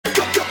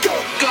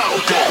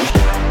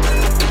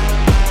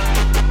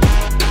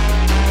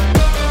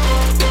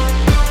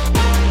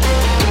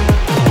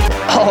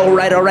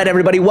All right,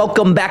 everybody.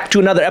 Welcome back to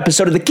another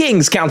episode of the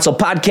King's Council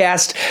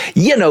podcast.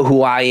 You know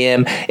who I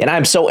am, and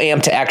I'm so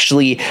amped to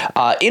actually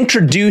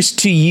introduce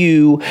to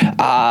you,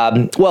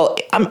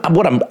 what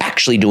I'm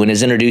actually doing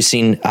is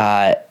introducing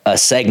a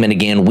segment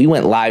again. We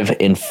went live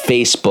in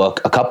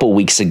Facebook a couple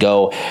weeks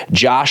ago.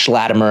 Josh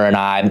Latimer and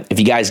I, if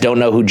you guys don't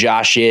know who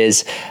Josh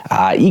is,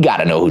 you got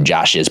to know who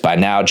Josh is by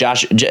now.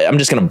 Josh, I'm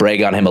just going to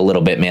brag on him a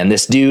little bit, man.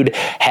 This dude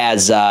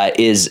is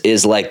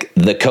like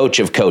the coach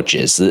of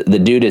coaches. The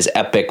dude is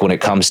epic when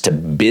it comes to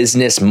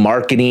business,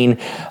 marketing,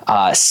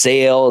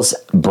 sales,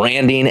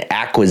 branding,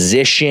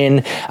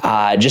 acquisition,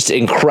 just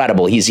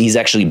incredible. He's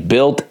actually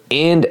built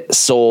and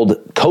sold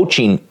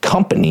coaching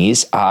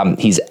companies.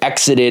 He's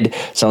exited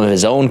some of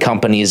his own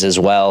companies as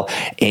well.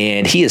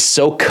 And he is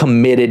so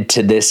committed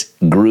to this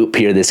group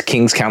here, this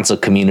King's Council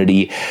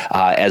community,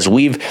 as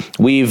we've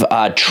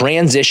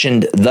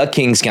transitioned the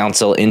King's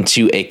Council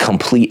into a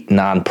complete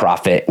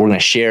nonprofit. We're going to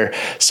share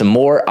some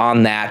more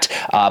on that.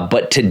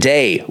 But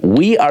today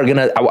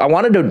I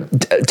wanted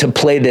to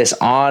play this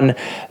on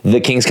the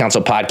King's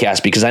Council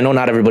podcast because I know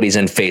not everybody's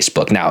in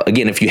Facebook. Now,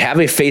 again, if you have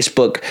a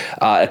Facebook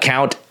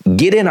account,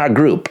 get in our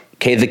group.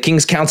 Okay, the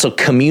King's Council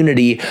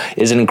community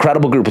is an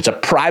incredible group. It's a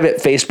private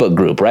Facebook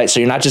group, right? So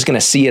you're not just going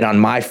to see it on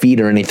my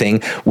feed or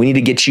anything. We need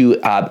to get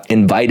you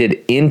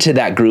invited into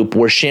that group.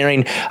 We're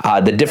sharing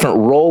the different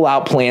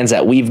rollout plans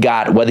that we've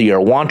got, whether you're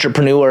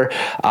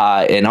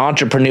an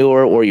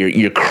entrepreneur, or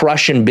you're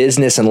crushing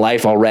business and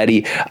life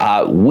already.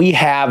 We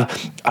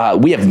have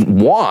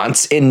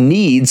wants and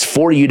needs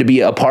for you to be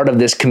a part of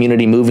this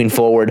community moving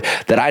forward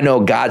that I know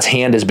God's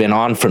hand has been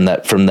on from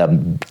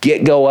the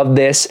get-go of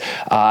this,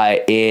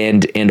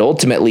 and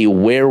ultimately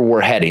where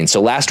we're heading.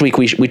 So last week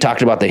we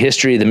talked about the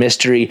history, the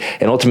mystery,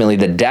 and ultimately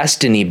the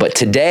destiny. But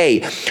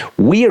today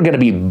we are going to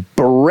be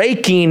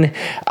breaking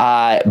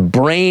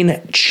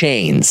brain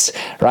chains,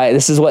 right?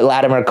 This is what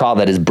Latimer called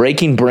that, is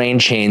breaking brain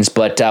chains.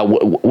 But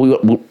what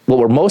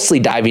we're mostly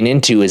diving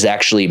into is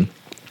actually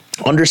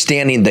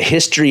understanding the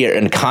history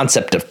and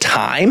concept of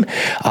time,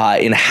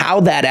 and how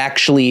that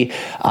actually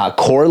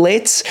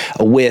correlates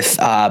with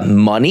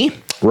money.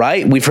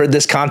 Right? We've heard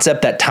this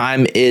concept that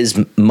time is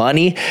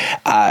money.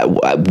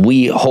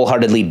 We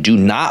wholeheartedly do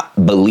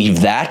not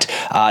believe that.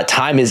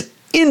 Time is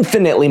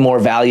infinitely more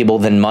valuable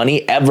than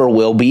money ever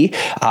will be.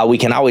 We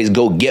can always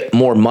go get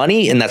more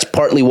money, and that's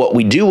partly what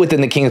we do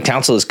within the King's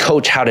Council, is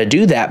coach how to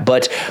do that.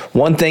 But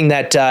one thing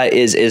that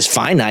is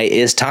finite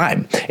is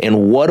time,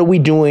 and what are we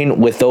doing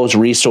with those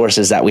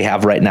resources that we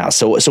have right now?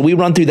 So we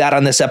run through that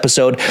on this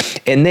episode,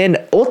 and then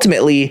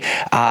ultimately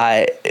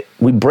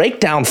we break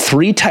down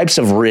three types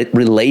of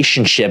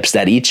relationships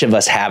that each of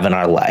us have in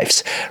our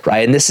lives,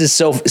 right? And this is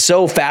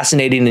so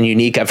fascinating and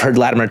unique. I've heard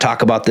Latimer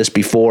talk about this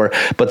before,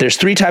 but there's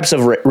three types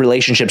of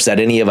relationships that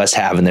any of us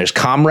have, and there's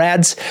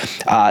comrades,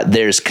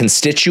 there's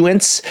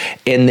constituents,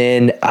 and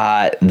then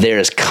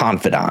there's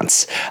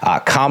confidants.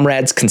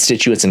 Comrades,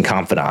 constituents, and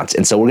confidants.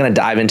 And so we're going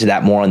to dive into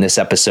that more in this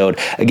episode.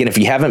 Again, if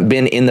you haven't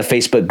been in the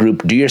Facebook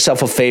group, do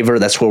yourself a favor.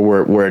 That's where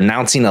we're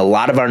announcing a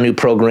lot of our new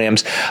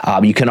programs.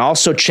 You can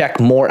also check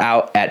more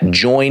out at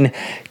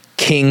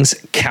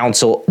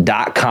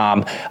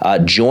joinkingscouncil.com.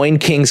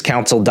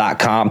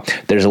 Joinkingscouncil.com.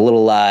 There's a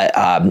little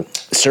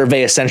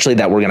survey essentially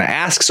that we're going to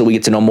ask, so we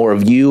get to know more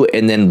of you,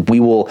 and then we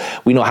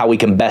know how we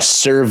can best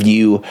serve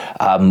you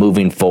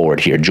moving forward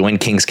here.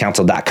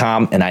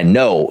 Joinkingscouncil.com, and I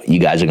know you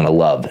guys are going to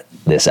love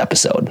this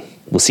episode.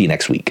 We'll see you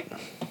next week.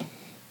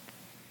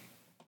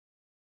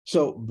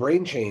 So,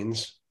 brain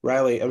chains.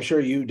 Riley, I'm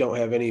sure you don't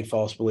have any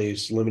false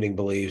beliefs, limiting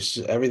beliefs.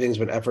 Everything's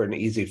been effort and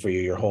easy for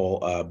you your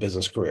whole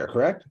business career,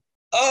 correct?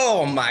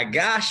 Oh my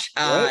gosh.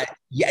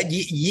 Yeah,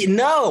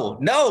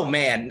 no,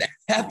 man,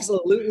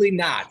 absolutely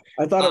not.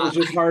 I thought it was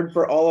just hard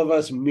for all of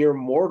us mere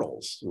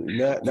mortals,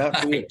 not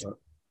for you.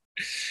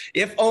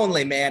 If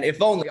only, man,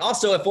 if only.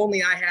 Also, if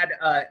only I had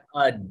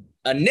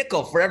a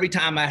nickel for every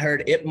time I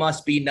heard "it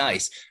must be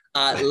nice."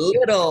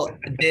 Little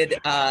did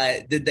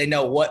they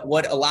know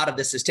what a lot of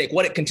this is take,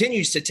 what it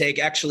continues to take.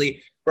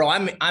 Actually, bro,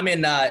 I'm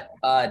in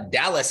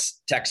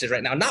Dallas, Texas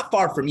right now, not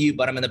far from you,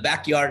 but I'm in the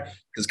backyard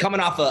because coming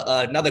off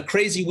another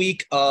crazy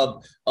week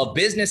of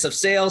business, of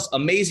sales,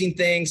 amazing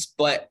things,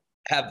 but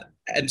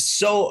am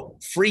so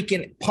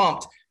freaking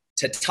pumped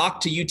to talk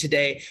to you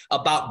today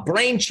about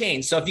brain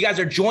chains. So if you guys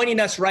are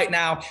joining us right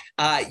now,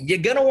 you're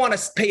going to want to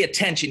pay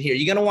attention here.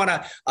 You're going to want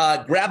to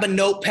grab a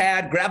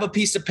notepad, grab a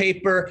piece of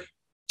paper,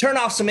 turn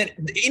off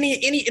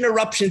any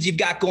interruptions you've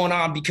got going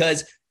on,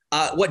 because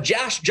what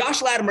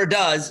Josh Latimer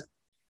does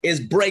is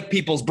break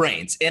people's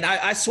brains. And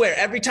I swear,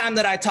 every time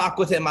that I talk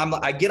with him,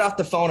 I get off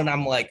the phone and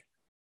I'm like,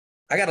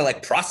 I got to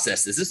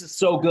process this. This is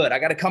so good. I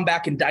got to come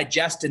back and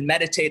digest and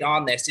meditate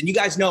on this. And you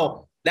guys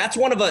know that's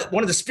one of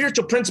the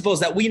spiritual principles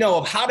that we know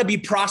of how to be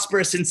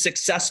prosperous and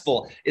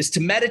successful, is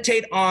to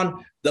meditate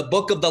on the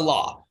book of the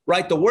law.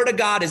 right? The word of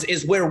God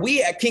is where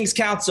we at King's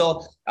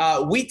Council,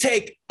 we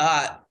take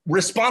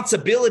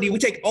responsibility. We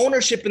take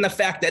ownership in the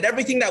fact that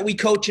everything that we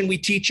coach and we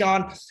teach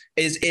on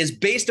is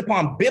based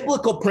upon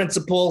biblical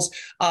principles.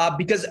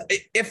 Because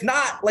if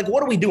not, like,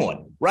 what are we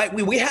doing, right?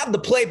 We have the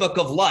playbook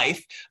of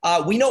life.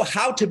 We know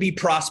how to be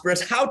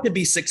prosperous, how to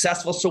be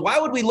successful. So why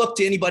would we look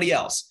to anybody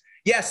else?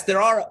 Yes,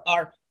 there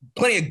are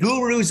plenty of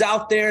gurus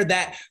out there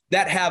that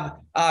have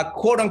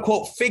quote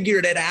unquote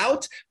figured it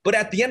out. But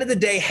at the end of the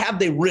day, have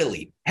they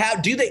really?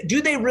 Do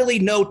they really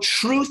know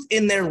truth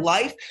in their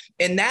life?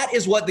 And that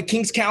is what the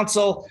King's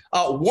Council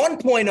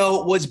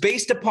 1.0 was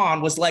based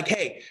upon, was like,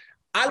 hey,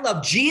 I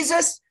love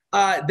Jesus.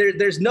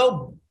 There's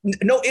no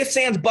ifs,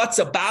 ands, buts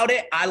about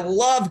it. I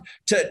love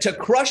to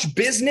crush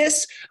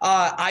business.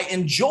 I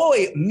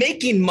enjoy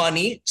making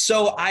money,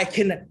 so I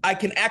can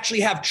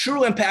actually have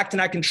true impact,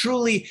 and I can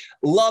truly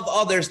love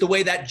others the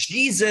way that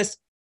Jesus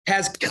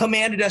has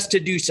commanded us to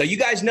do so. You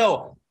guys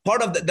know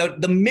part of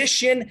the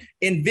mission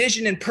and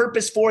vision and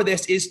purpose for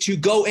this is to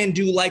go and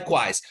do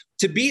likewise,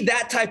 to be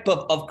that type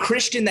of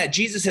Christian that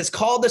Jesus has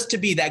called us to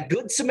be, that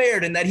good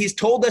Samaritan that he's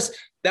told us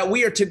that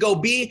we are to go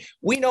be.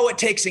 We know it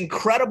takes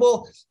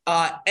incredible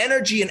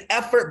energy and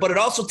effort, but it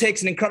also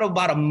takes an incredible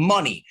amount of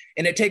money,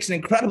 and it takes an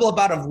incredible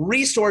amount of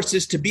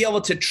resources to be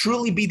able to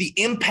truly be the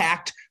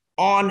impact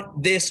on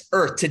this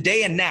earth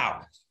today and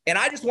now. And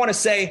I just want to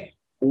say,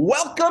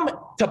 welcome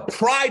to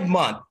Pride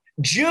Month,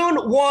 June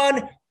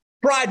 1,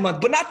 Pride Month,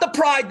 but not the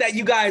pride that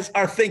you guys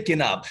are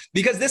thinking of,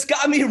 because this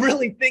got me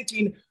really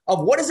thinking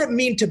of what does it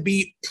mean to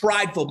be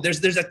prideful.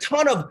 There's a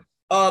ton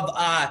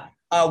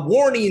of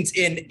warnings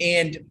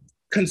and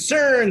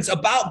concerns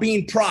about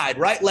being pride,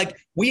 right? Like,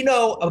 we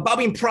know about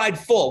being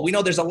prideful. We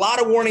know there's a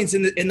lot of warnings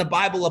in the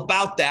Bible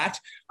about that,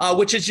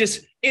 which is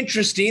just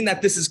interesting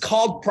that this is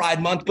called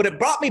Pride Month. But it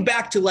brought me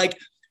back to, like,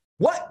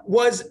 what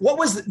was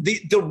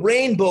the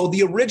rainbow,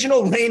 the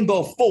original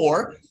rainbow,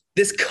 for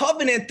this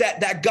covenant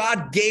that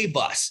God gave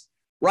us,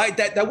 right?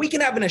 That we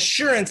can have an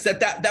assurance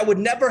that would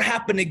never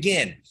happen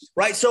again,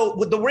 right? So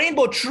what the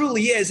rainbow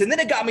truly is. And then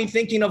it got me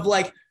thinking of,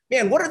 like,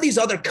 man, what are these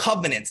other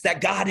covenants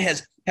that God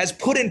has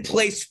put in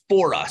place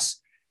for us?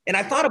 And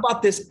I thought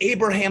about this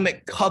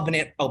Abrahamic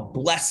covenant of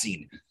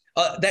blessing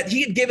that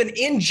he had given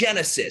in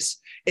Genesis,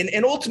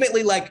 and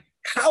ultimately, like,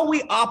 how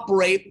we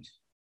operate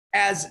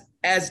as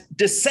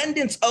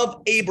descendants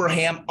of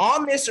Abraham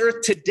on this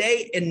earth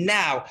today and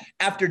now,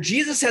 after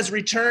Jesus has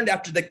returned,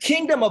 after the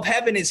kingdom of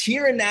heaven is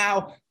here and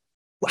now,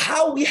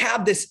 how we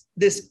have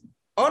this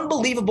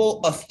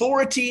unbelievable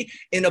authority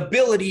and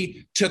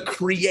ability to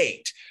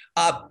create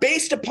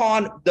based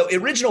upon the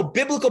original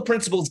biblical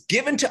principles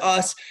given to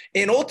us,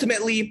 and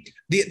ultimately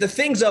the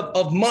things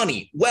of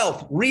money,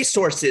 wealth,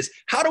 resources.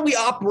 How do we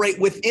operate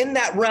within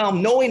that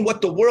realm, knowing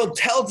what the world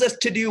tells us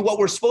to do, what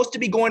we're supposed to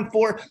be going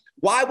for,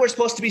 why we're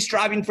supposed to be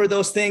striving for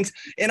those things,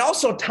 and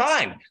also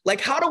time.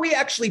 Like, how do we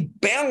actually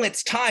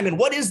balance time, and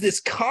what is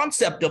this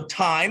concept of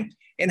time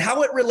and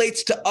how it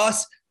relates to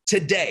us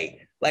today?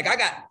 Like, I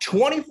got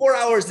 24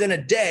 hours in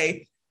a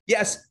day.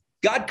 Yes,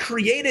 God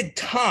created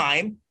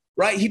time,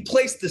 right? He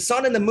placed the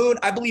sun and the moon,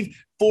 I believe,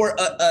 for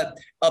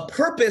a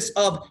purpose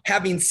of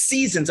having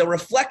seasons, a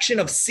reflection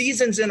of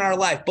seasons in our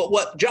life. But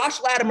what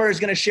Josh Latimer is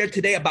going to share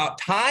today about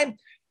time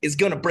is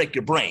going to break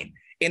your brain.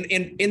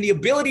 In the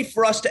ability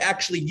for us to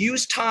actually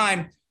use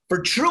time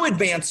for true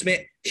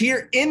advancement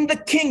here in the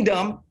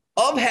kingdom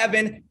of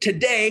heaven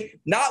today,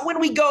 not when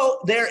we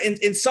go there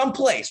in some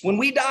place, when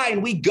we die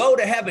and we go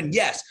to heaven,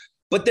 yes.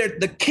 But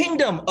the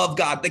kingdom of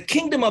God, the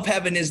kingdom of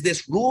heaven, is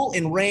this rule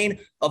and reign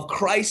of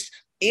Christ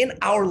in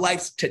our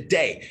lives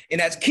today. And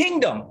as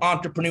kingdom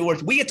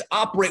entrepreneurs, we get to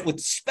operate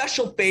with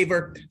special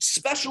favor,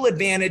 special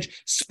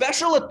advantage,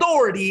 special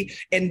authority.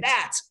 And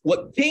that's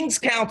what King's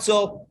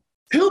Council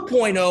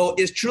 2.0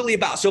 is truly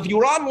about. So if you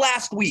were on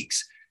last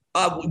week's,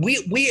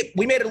 we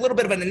made a little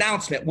bit of an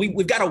announcement.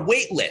 We've got a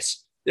wait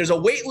list. There's a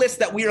wait list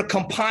that we are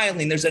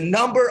compiling. There's a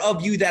number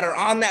of you that are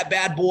on that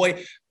bad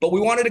boy, but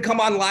we wanted to come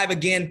on live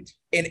again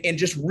and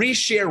just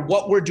reshare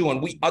what we're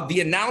doing.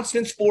 The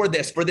announcements for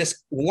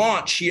this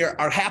launch here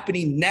are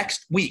happening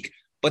next week.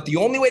 But the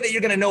only way that you're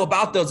going to know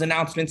about those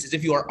announcements is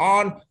if you are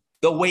on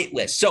the wait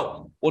list.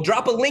 So we'll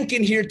drop a link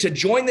in here to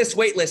join this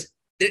wait list.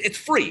 It's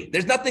free.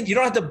 There's nothing, you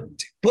don't have to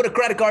put a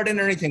credit card in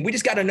or anything. We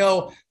just got to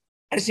know,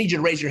 I just need you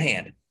to raise your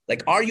hand.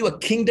 Like, are you a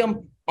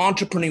kingdom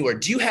entrepreneur?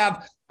 Do you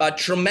have a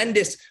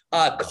tremendous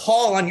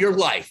call on your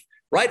life,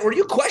 right? Or are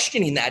you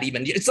questioning that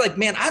even? It's like,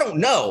 man, I don't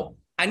know.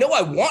 I know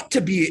I want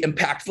to be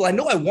impactful. I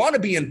know I want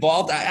to be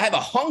involved. I have a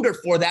hunger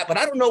for that, but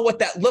I don't know what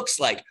that looks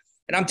like.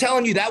 And I'm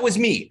telling you, that was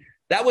me.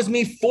 That was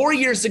me 4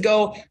 years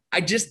ago. I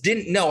just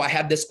didn't know. I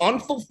had this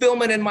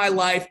unfulfillment in my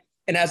life.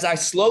 And as I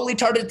slowly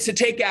started to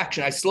take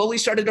action, I slowly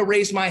started to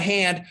raise my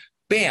hand.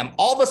 Bam,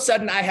 all of a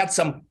sudden I had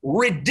some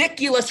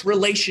ridiculous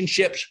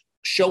relationships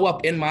show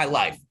up in my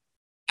life.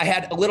 I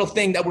had a little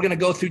thing that we're going to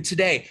go through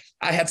today.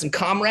 I had some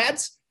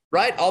comrades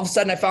right? All of a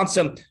sudden I found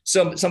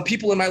some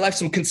people in my life,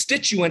 some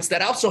constituents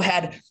that also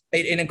had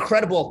an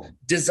incredible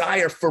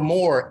desire for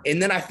more.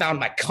 And then I found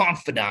my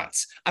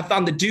confidants. I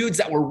found the dudes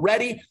that were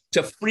ready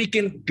to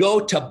freaking go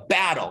to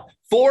battle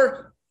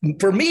for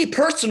me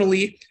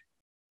personally,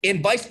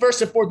 and vice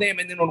versa for them.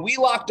 And then when we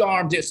locked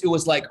arms, it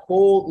was like,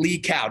 holy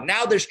cow.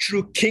 Now there's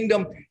true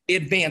kingdom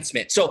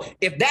advancement. So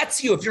if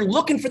that's you, if you're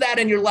looking for that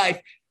in your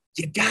life,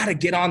 you got to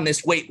get on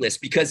this wait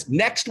list, because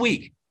next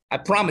week, I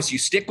promise you,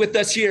 stick with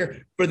us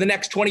here for the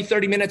next 20,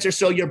 30 minutes or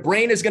so. Your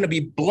brain is going to be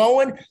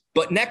blowing,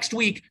 but next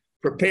week,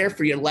 prepare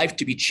for your life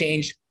to be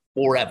changed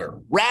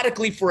forever,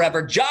 radically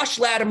forever. Josh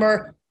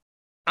Latimer,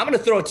 I'm going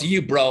to throw it to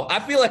you, bro.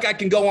 I feel like I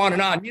can go on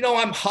and on. You know,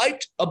 I'm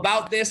hyped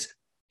about this.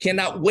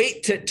 Cannot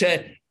wait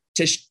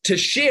to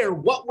share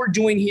what we're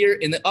doing here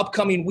in the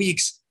upcoming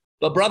weeks.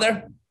 But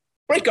brother,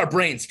 break our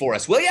brains for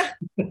us, will you?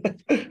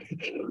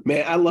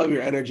 Man, I love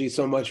your energy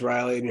so much,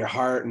 Riley, and your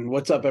heart. And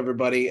what's up,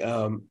 everybody?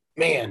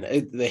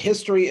 The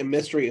history and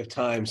mystery of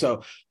time.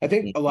 So I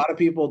think a lot of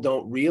people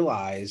don't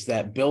realize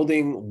that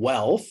building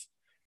wealth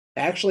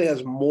actually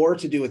has more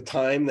to do with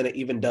time than it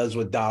even does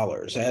with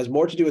dollars. It has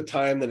more to do with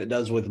time than it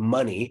does with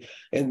money.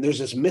 And there's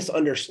this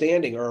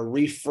misunderstanding or a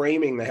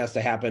reframing that has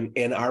to happen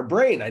in our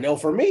brain. I know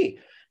for me,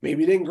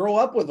 maybe you didn't grow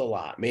up with a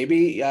lot.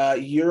 Maybe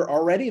you're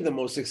already the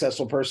most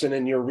successful person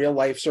in your real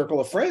life circle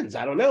of friends.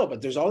 I don't know,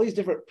 but there's all these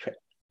different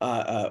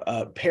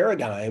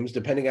paradigms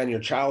depending on your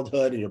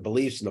childhood and your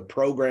beliefs and the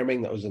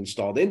programming that was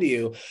installed into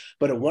you.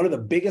 But one of the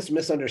biggest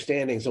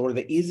misunderstandings and one of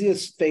the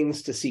easiest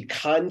things to see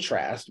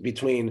contrast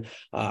between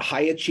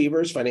high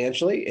achievers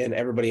financially and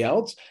everybody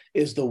else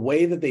is the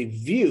way that they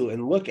view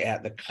and look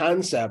at the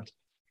concept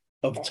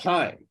of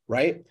time,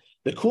 right?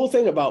 The cool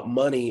thing about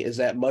money is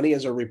that money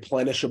is a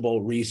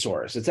replenishable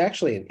resource. It's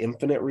actually an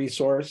infinite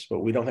resource, but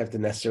we don't have to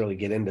necessarily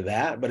get into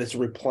that. But it's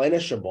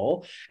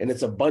replenishable and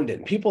it's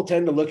abundant. People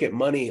tend to look at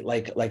money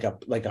like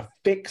a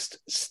fixed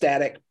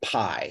static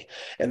pie,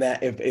 and that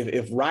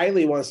if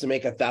Riley wants to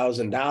make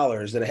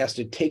 $1,000, then it has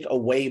to take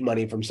away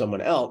money from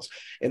someone else,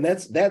 and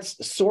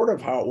that's sort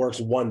of how it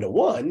works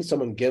one-to-one.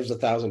 Someone gives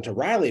 1,000 to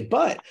Riley,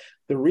 but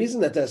the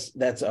reason that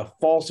that's a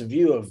false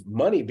view of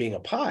money being a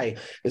pie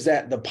is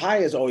that the pie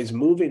is always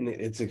moving,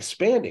 it's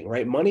expanding,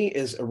 right? Money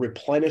is a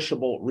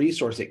replenishable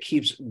resource. It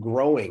keeps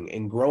growing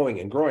and growing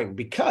and growing,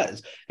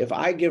 because if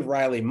I give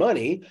Riley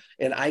money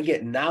and I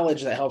get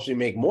knowledge that helps me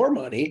make more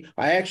money,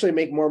 I actually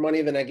make more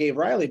money than I gave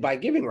Riley by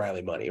giving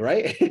Riley money,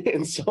 right?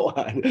 And so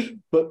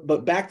on.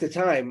 But back to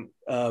time,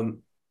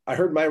 I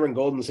heard Myron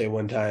Golden say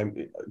one time,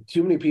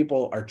 too many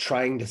people are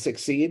trying to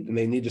succeed and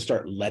they need to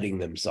start letting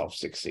themselves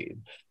succeed.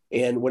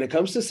 And when it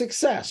comes to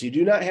success, you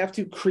do not have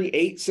to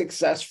create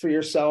success for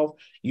yourself.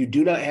 You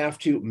do not have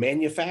to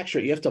manufacture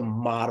it. You have to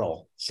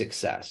model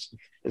success.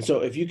 And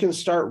so if you can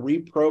start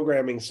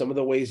reprogramming some of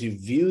the ways you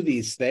view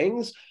these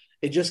things,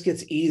 it just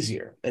gets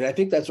easier. And I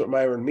think that's what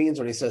Myron means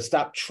when he says,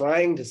 stop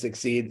trying to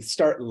succeed,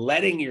 start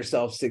letting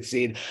yourself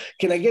succeed.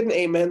 Can I get an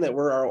amen that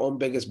we're our own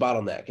biggest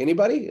bottleneck?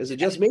 Anybody? Is it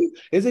just me?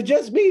 Is it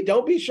just me?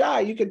 Don't be shy.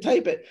 You can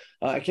type it.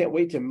 I can't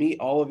wait to meet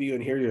all of you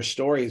and hear your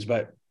stories.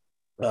 But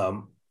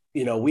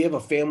we have a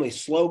family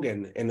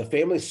slogan, and the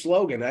family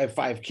slogan, I have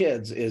 5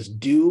 kids, is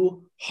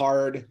do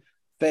hard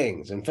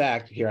things. In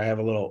fact, here I have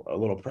a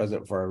little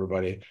present for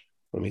everybody.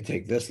 Let me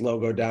take this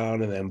logo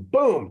down and then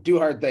boom, do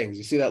hard things.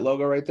 You see that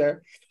logo right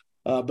there?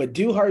 But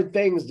do hard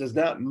things does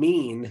not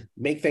mean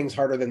make things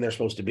harder than they're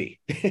supposed to be.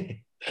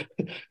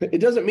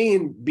 It doesn't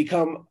mean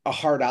become a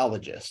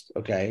hardologist,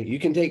 okay? You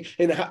can take,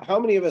 and how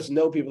many of us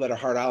know people that are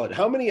hardologists?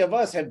 How many of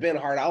us have been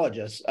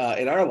hardologists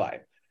in our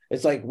life?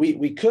 It's like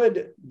we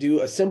could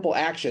do a simple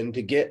action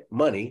to get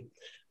money,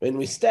 and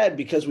instead,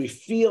 because we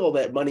feel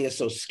that money is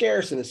so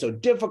scarce and it's so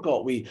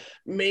difficult, we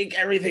make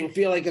everything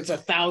feel like it's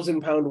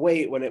 1,000-pound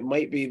weight when it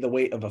might be the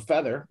weight of a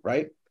feather,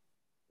 right?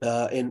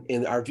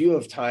 And our view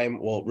of time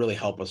will really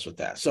help us with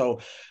that.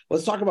 So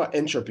let's talk about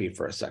entropy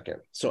for a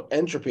second. So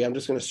entropy, I'm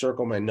just going to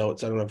circle my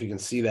notes. I don't know if you can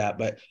see that,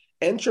 but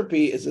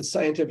entropy is a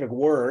scientific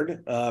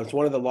word. It's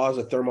one of the laws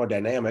of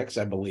thermodynamics,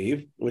 I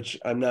believe, which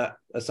I'm not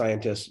a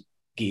scientist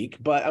geek,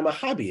 but I'm a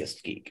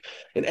hobbyist geek.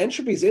 And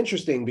entropy is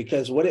interesting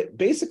because what it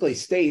basically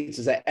states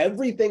is that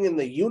everything in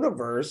the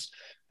universe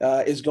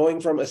is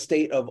going from a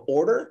state of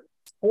order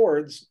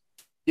towards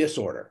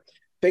disorder.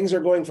 Things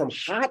are going from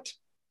hot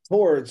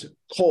towards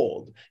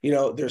cold.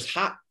 There's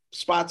hot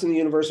spots in the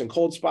universe and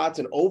cold spots,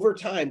 and over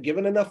time,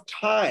 given enough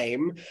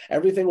time,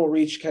 everything will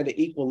reach kind of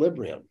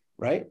equilibrium,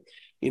 right?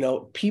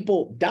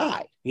 People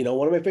die.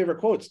 One of my favorite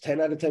quotes, 10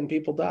 out of 10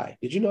 people die.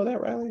 Did you know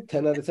that, Riley?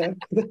 10 out of 10?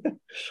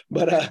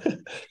 But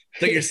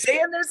so you're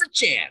saying there's a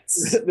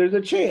chance. There's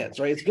a chance,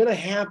 right? It's going to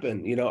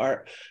happen.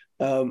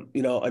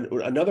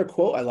 Another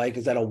quote I like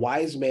is that a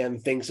wise man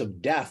thinks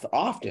of death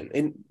often.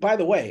 And by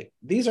the way,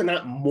 these are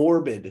not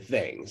morbid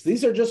things.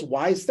 These are just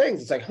wise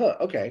things. It's like,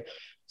 okay.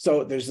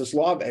 So there's this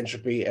law of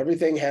entropy.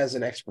 Everything has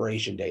an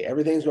expiration date.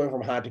 Everything's going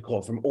from hot to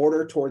cold, from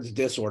order towards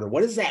disorder.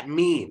 What does that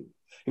mean?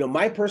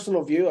 My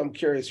personal view, I'm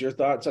curious your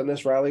thoughts on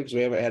this, Riley, because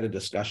we haven't had a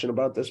discussion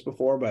about this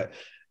before, but,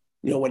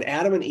 when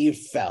Adam and Eve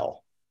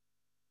fell,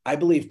 I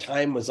believe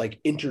time was like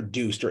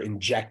introduced or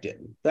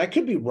injected. I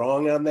could be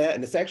wrong on that,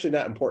 and it's actually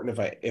not important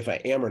if I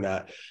am or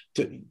not,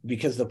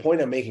 because the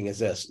point I'm making is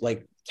this: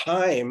 like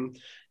time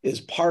is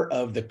part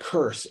of the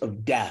curse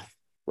of death,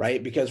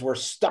 right? Because we're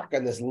stuck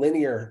on this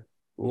linear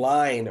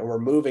line and we're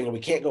moving and we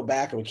can't go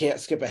back and we can't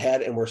skip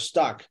ahead and we're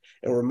stuck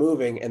and we're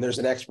moving and there's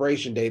an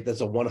expiration date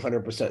that's a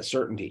 100%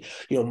 certainty.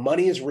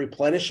 Money is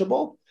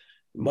replenishable.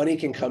 Money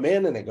can come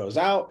in and it goes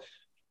out.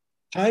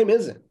 Time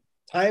isn't.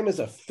 Time is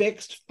a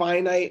fixed,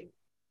 finite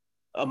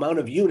amount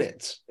of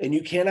units, and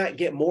you cannot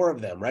get more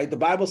of them, right? The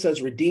Bible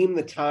says, redeem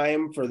the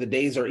time for the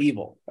days are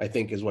evil, I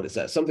think is what it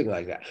says, something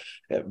like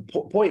that.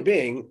 Point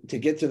being, to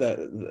get to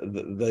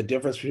the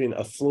difference between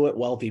affluent,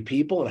 wealthy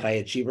people and high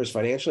achievers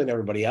financially and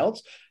everybody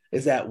else,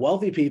 is that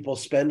wealthy people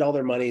spend all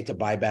their money to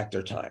buy back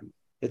their time.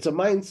 It's a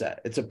mindset.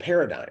 It's a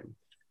paradigm.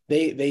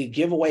 They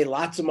give away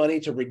lots of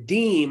money to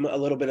redeem a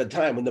little bit of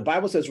time. When the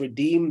Bible says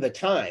redeem the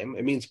time,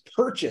 it means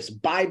purchase,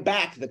 buy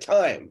back the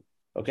time.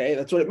 Okay,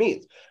 that's what it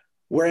means.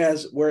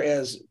 Whereas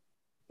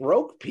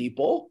broke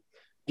people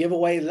give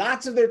away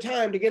lots of their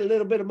time to get a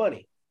little bit of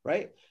money,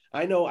 right?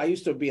 I know I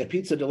used to be a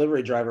pizza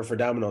delivery driver for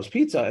Domino's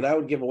Pizza, and I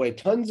would give away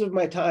tons of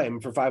my time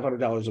for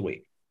 $500 a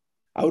week.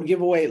 I would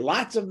give away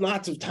lots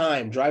of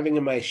time driving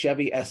in my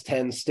Chevy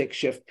S10 stick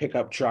shift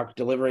pickup truck,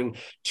 delivering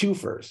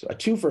twofers. A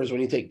twofer is when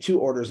you take two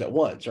orders at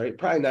once, right?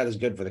 Probably not as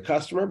good for the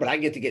customer, but I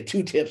get to get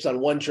two tips on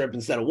one trip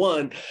instead of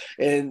one.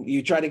 And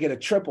you try to get a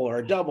triple or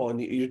a double,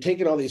 and you're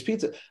taking all these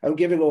pizzas. I'm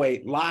giving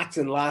away lots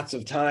and lots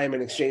of time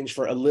in exchange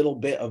for a little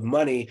bit of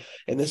money.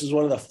 And this is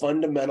one of the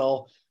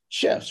fundamental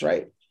shifts,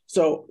 right?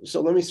 So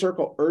let me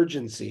circle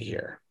urgency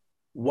here.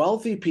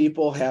 Wealthy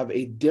people have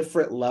a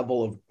different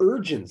level of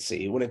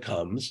urgency when it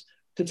comes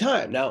to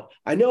time. Now,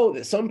 I know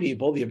that some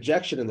people, the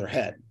objection in their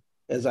head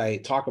as I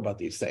talk about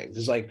these things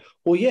is like,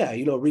 well, yeah,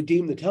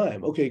 redeem the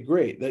time. Okay,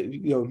 great.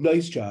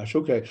 Nice, Josh.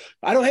 Okay.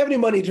 I don't have any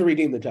money to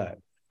redeem the time.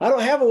 I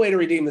don't have a way to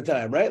redeem the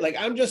time, right? Like,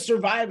 I'm just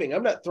surviving.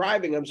 I'm not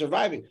thriving. I'm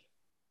surviving.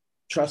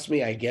 Trust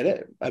me, I get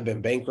it. I've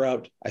been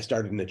bankrupt. I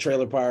started in a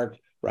trailer park,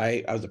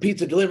 right? I was a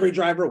pizza delivery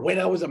driver when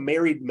I was a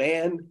married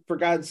man, for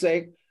God's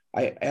sake.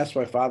 I asked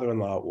my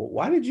father-in-law, well,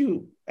 why did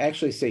you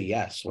actually say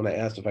yes when I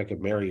asked if I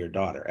could marry your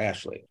daughter,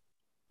 Ashley?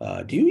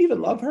 Do you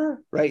even love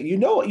her? Right? You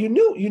know,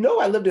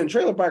 I lived in a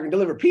trailer park and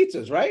delivered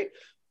pizzas, right?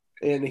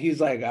 And he's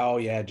like, oh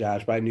yeah,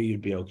 Josh, but I knew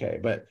you'd be okay.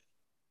 But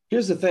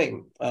here's the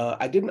thing.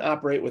 I didn't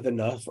operate with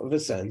enough of a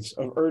sense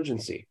of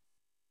urgency.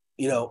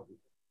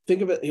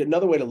 Think of it,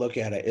 another way to look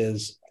at it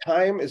is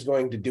time is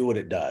going to do what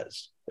it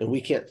does, and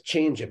we can't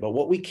change it. But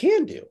what we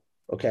can do,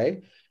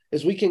 okay,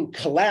 is we can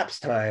collapse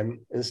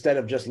time instead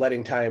of just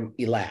letting time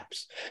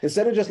elapse.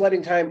 Instead of just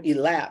letting time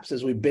elapse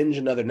as we binge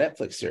another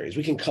Netflix series,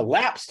 we can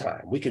collapse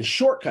time. We can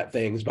shortcut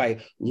things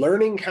by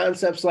learning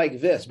concepts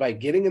like this, by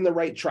getting in the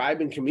right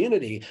tribe and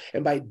community,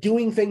 and by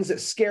doing things that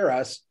scare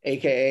us,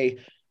 AKA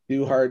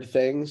do hard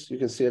things. You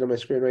can see it on my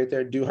screen right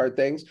there, do hard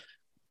things.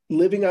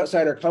 Living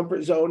outside our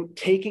comfort zone,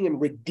 taking and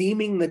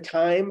redeeming the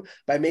time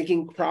by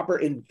making proper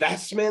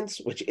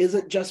investments, which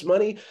isn't just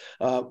money,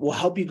 will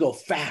help you go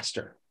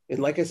faster. And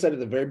like I said at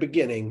the very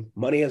beginning,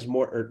 money has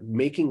more, or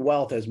making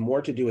wealth has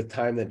more to do with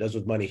time than it does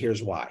with money.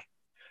 Here's why.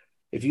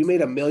 If you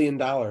made $1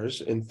 million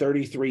in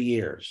 33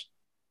 years,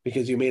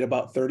 because you made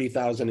about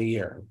 $30,000 a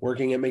year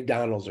working at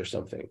McDonald's or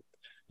something,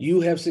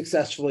 you have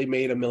successfully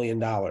made $1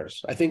 million.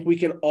 I think we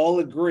can all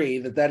agree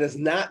that that is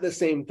not the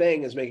same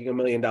thing as making $1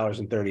 million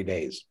in 30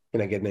 days.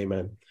 Can I get an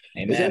amen?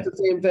 Amen. Is that the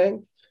same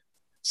thing?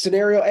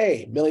 Scenario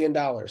A, $1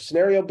 million.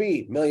 Scenario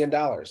B, $1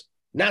 million.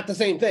 Not the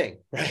same thing,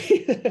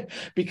 right?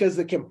 Because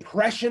the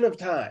compression of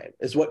time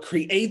is what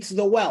creates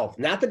the wealth,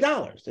 not the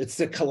dollars. It's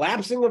the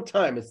collapsing of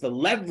time. It's the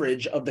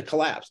leverage of the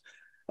collapse.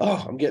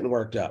 Oh, I'm getting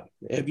worked up.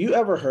 Have you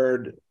ever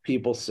heard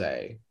people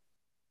say,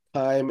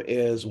 time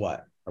is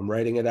what? I'm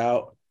writing it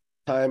out.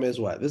 Time is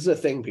what? This is a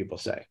thing people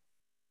say.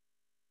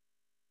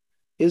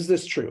 Is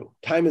this true?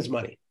 Time is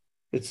money.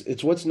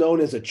 It's what's known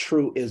as a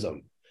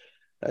truism.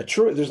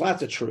 There's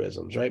lots of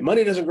truisms, right?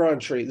 Money doesn't grow on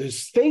trees.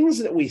 There's things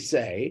that we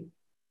say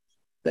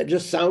that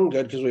just sound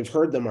good because we've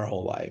heard them our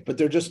whole life, but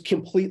they're just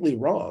completely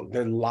wrong.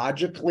 They're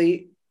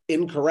logically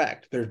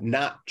incorrect. They're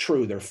not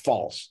true. They're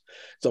false.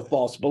 It's a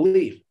false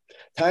belief.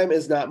 Time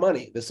is not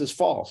money. This is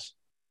false.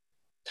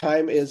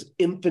 Time is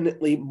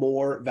infinitely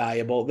more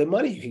valuable than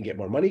money. You can get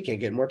more money, you can't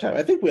get more time.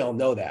 I think we all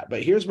know that.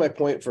 But here's my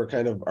point for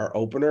kind of our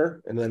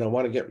opener, and then I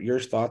want to get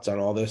your thoughts on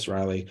all this,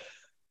 Riley.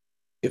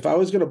 If I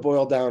was going to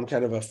boil down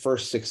kind of a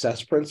first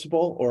success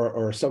principle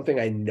or something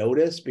I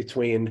noticed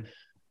between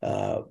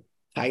high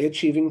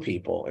achieving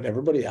people and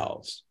everybody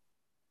else,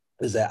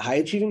 is that high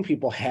achieving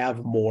people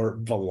have more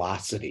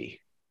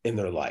velocity in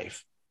their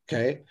life.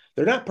 Okay.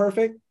 They're not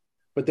perfect,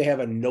 but they have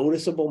a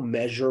noticeable,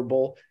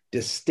 measurable,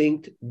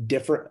 distinct,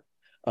 different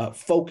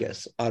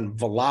focus on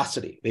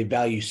velocity. They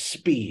value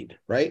speed,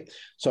 right?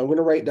 So I'm going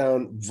to write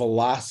down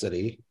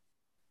velocity.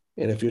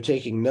 And if you're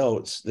taking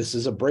notes, this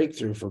is a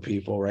breakthrough for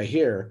people right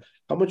here.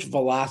 How much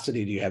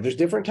velocity do you have? There's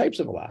different types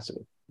of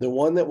velocity. The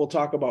one that we'll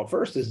talk about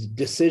first is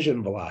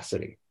decision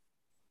velocity.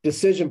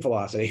 Decision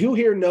velocity. Who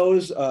here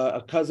knows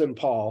a cousin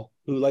Paul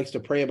who likes to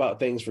pray about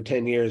things for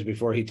 10 years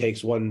before he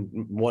takes one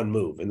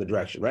move in the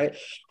direction, right?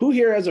 Who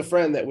here has a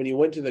friend that when you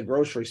went to the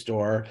grocery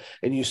store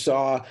and you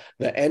saw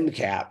the end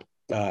cap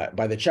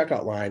by the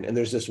checkout line and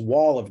there's this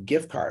wall of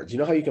gift cards? You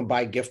know how you can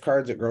buy gift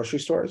cards at grocery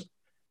stores?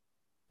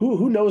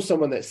 Who knows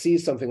someone that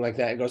sees something like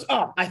that and goes,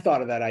 oh, I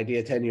thought of that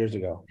idea 10 years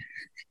ago,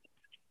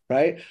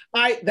 right?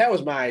 That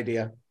was my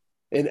idea.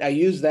 And I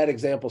use that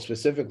example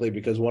specifically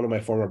because one of my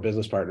former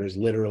business partners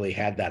literally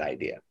had that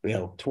idea,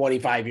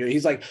 25 years.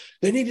 He's like,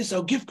 they need to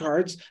sell gift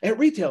cards at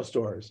retail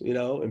stores,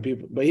 and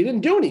people, but he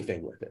didn't do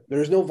anything with it.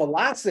 There's no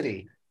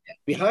velocity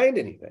behind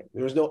anything.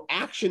 There was no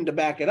action to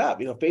back it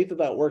up. Faith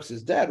without works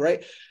is dead,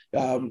 right?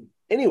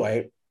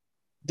 Anyway,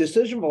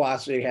 decision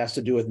velocity has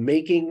to do with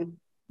making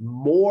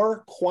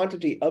more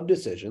quantity of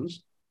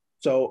decisions.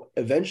 So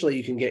eventually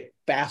you can get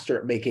faster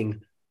at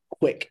making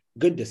quick,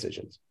 good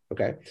decisions.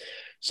 Okay.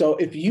 So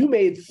if you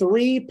made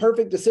 3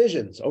 perfect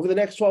decisions over the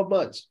next 12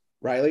 months,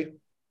 Riley,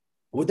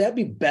 would that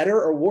be better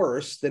or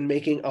worse than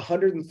making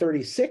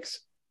 136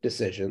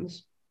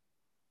 decisions,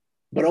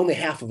 but only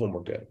half of them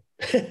were good?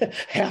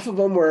 Half of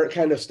them were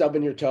kind of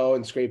stubbing your toe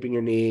and scraping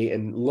your knee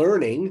and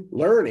learning,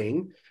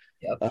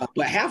 yep.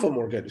 But half of them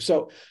were good.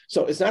 So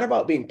it's not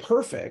about being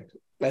perfect.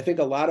 I think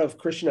a lot of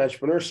Christian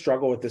entrepreneurs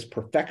struggle with this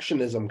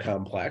perfectionism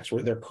complex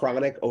where they're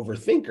chronic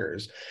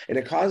overthinkers, and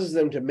it causes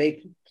them to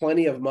make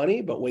plenty of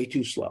money, but way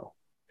too slow.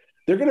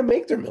 They're going to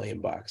make their $1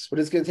 million, but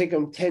it's going to take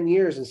them 10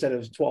 years instead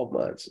of 12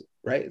 months,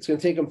 right? It's going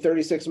to take them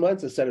 36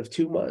 months instead of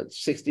 2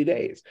 months, 60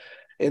 days.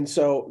 And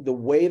so the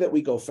way that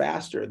we go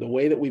faster, the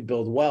way that we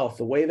build wealth,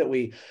 the way that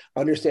we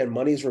understand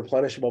money is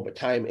replenishable, but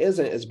time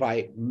isn't, is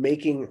by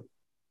making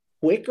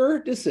quicker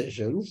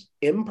decisions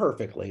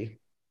imperfectly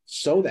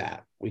so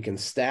that we can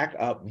stack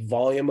up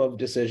volume of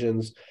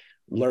decisions,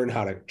 learn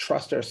how to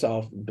trust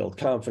ourselves, build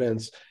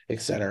confidence, et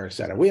cetera, et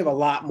cetera. We have a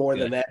lot more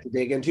than that to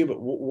dig into,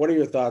 but what are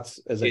your thoughts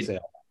as I say?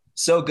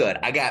 So good.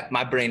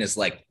 My brain is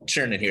like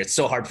churning here. It's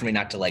so hard for me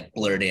not to like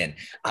blurt in.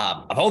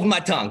 I'm holding my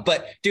tongue,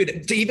 but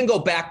dude, to even go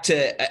back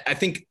to, I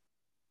think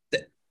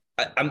that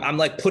I'm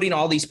like putting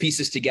all these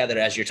pieces together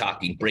as you're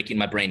talking, breaking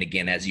my brain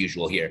again, as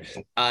usual here.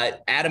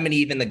 Adam and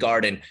Eve in the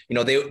garden,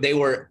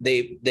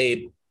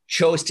 they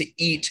chose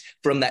to eat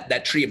from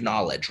that tree of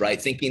knowledge,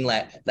 right? Thinking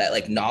that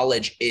like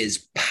knowledge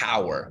is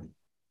power,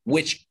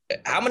 which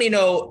how many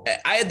know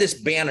I had this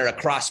banner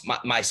across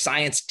my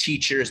science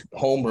teacher's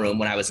homeroom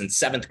when I was in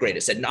 7th grade.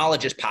 It said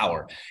knowledge is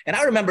power. And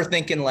I remember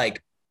thinking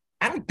like,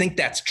 I don't think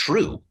that's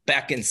true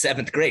back in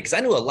 7th grade. Cause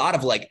I knew a lot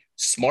of like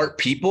smart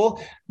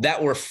people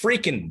that were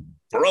freaking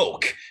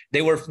broke.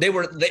 There was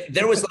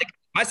like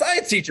my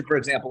science teacher, for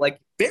example, like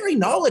very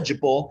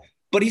knowledgeable,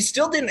 but he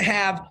still didn't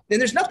have, and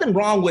there's nothing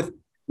wrong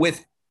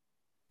with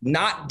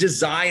not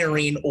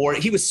desiring, or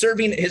he was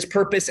serving his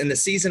purpose in the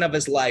season of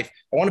his life.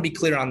 I want to be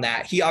clear on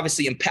that. He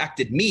obviously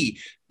impacted me,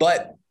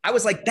 but I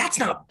was like, that's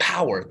not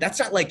power. That's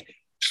not like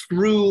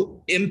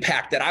true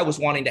impact that I was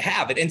wanting to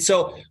have. And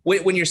so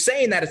when you're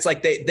saying that, it's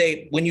like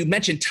when you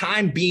mentioned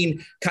time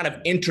being kind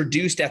of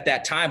introduced at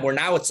that time, where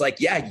now it's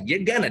like, yeah, you're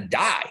going to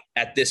die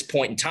at this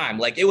point in time.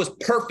 Like it was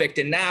perfect.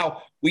 And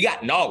now we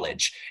got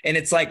knowledge. And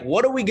it's like,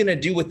 what are we going to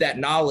do with that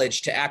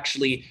knowledge to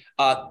actually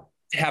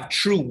have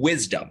true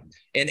wisdom?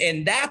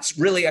 And that's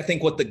really, I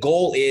think, what the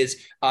goal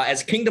is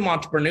as kingdom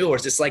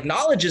entrepreneurs. It's like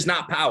knowledge is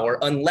not power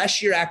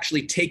unless you're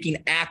actually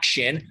taking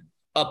action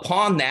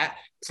upon that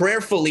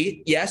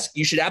prayerfully. Yes,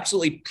 you should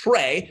absolutely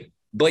pray.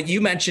 But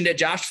you mentioned it,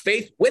 Josh,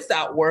 faith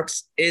without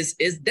works is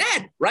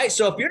dead, right?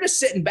 So if you're just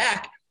sitting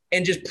back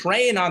and just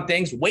praying on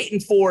things, waiting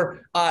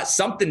for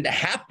something to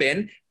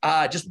happen,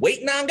 just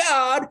waiting on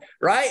God,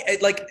 right?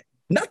 Like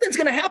nothing's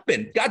going to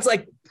happen. God's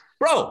like,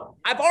 bro,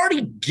 I've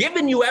already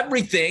given you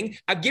everything.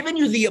 I've given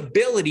you the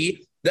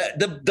ability.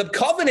 The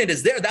covenant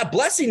is there. That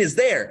blessing is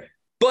there,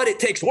 but it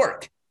takes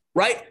work,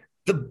 right?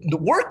 The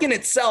work in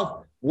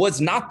itself was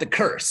not the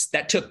curse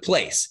that took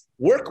place.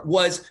 Work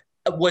was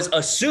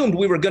assumed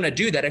we were going to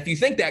do that. If you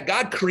think that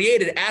God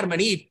created Adam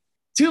and Eve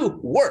to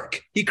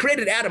work, he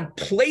created Adam,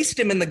 placed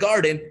him in the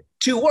garden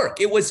to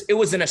work. It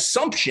was an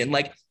assumption.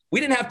 Like we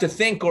didn't have to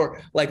think or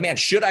like, man,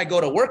 should I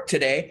go to work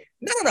today?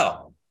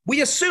 No.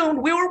 We assumed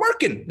we were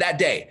working that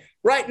day.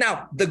 Right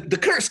now, the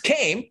curse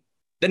came,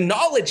 the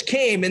knowledge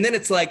came, and then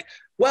it's like,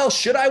 well,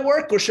 should I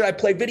work or should I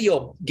play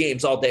video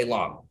games all day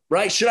long?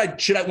 Right? Should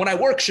I, when I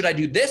work, should I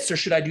do this or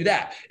should I do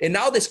that? And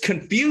now this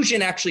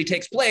confusion actually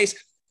takes place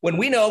when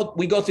we know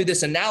we go through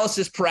this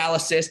analysis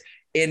paralysis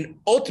and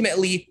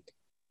ultimately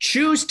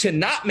choose to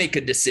not make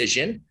a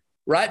decision,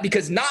 right?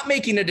 Because not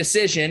making a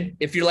decision,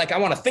 if you're like, I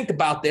want to think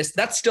about this,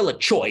 that's still a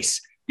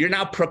choice. You're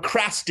now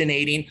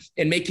procrastinating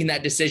and making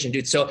that decision,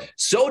 dude.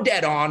 So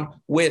dead on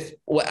with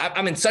what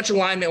I'm in such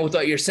alignment with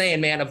what you're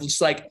saying, man, of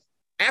just like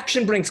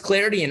action brings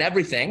clarity in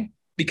everything.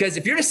 Because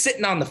if you're just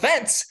sitting on the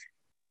fence,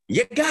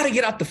 you got to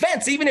get off the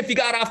fence. Even if you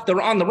got off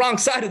on the wrong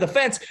side of the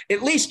fence,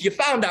 at least you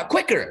found out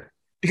quicker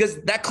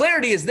because that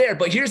clarity is there.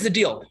 But here's the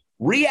deal.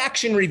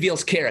 Reaction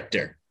reveals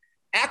character.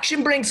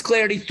 Action brings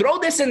clarity. Throw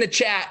this in the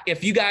chat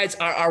if you guys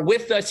are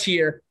with us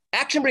here.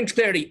 Action brings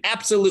clarity.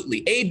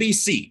 Absolutely.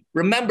 ABC.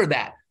 Remember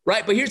that.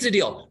 right? But here's the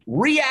deal.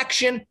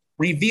 Reaction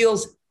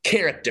reveals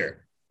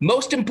character.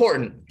 Most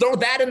important, throw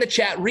that in the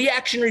chat.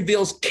 Reaction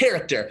reveals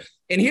character.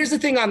 And here's the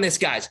thing on this,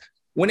 guys.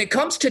 When it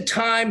comes to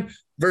time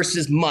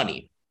versus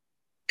money,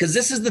 because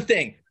this is the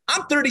thing.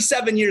 I'm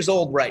 37 years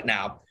old right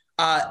now.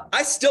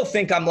 I still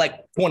think I'm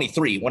like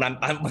 23 when I'm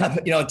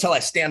until I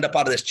stand up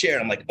out of this chair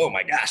and I'm like, oh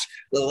my gosh,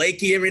 a little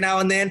achy every now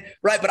and then,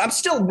 right? But I'm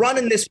still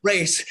running this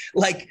race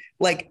like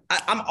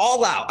I'm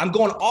all out. I'm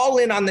going all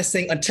in on this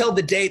thing until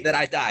the day that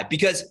I die,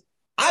 because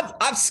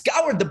I've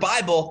scoured the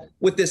Bible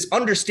with this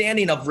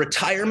understanding of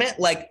retirement,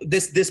 like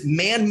this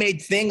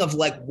man-made thing of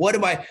like, what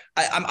am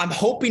I'm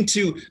hoping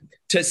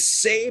to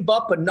save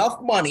up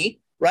enough money,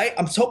 right?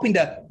 I'm hoping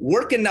to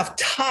work enough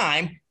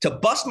time to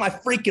bust my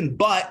freaking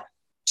butt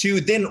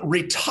to then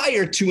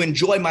retire to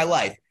enjoy my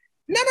life.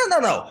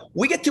 No.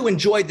 We get to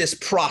enjoy this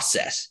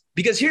process,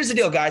 because here's the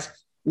deal, guys.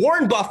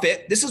 Warren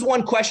Buffett, this is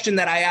one question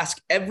that I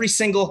ask every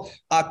single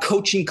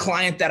coaching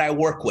client that I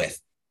work with.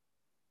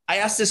 I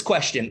ask this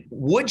question: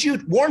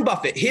 Warren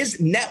Buffett, his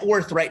net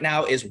worth right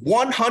now is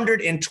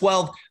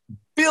 $112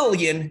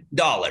 billion.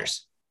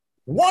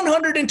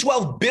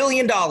 $112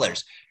 billion.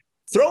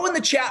 Throw in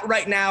the chat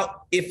right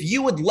now if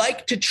you would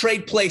like to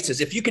trade places.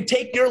 If you could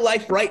take your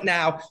life right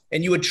now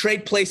and you would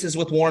trade places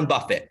with Warren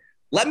Buffett.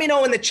 Let me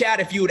know in the chat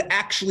if you would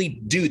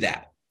actually do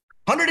that.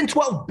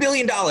 $112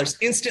 billion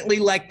instantly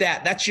like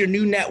that. That's your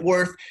new net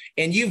worth.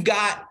 And you've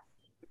got,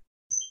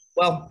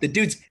 well, the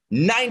dude's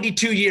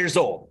 92 years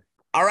old.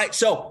 All right.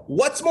 So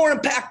what's more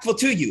impactful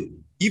to you?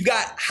 You've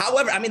got,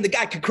 however, I mean, the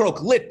guy could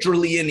croak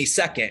literally any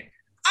second.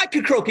 I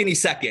could croak any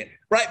second,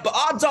 right? But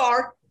odds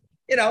are,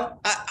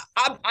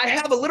 I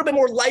have a little bit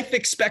more life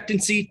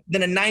expectancy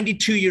than a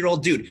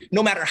 92-year-old dude,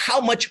 no matter how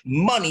much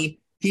money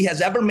he has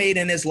ever made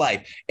in his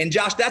life. And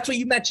Josh, that's what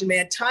you mentioned,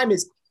 man. Time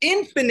is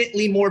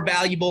infinitely more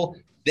valuable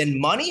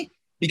than money,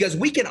 because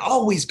we can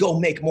always go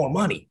make more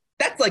money.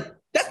 That's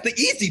the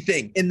easy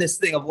thing in this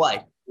thing of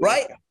life,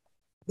 right?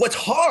 What's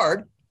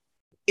hard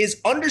is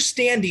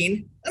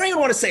understanding. I don't even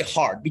want to say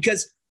hard,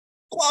 because,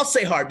 well, I'll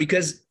say hard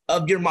because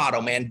of your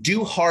motto, man.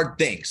 Do hard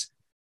things.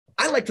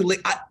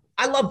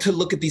 I love to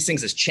look at these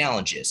things as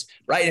challenges,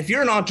 right? If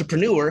you're an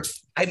entrepreneur,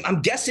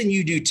 I'm guessing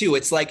you do too.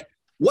 It's like,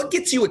 what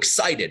gets you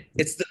excited?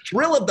 It's the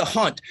thrill of the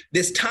hunt,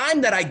 this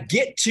time that I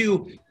get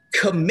to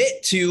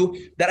commit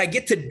to, that I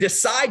get to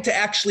decide to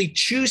actually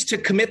choose to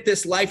commit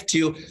this life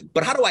to.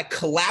 But how do I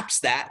collapse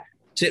that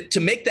to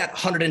make that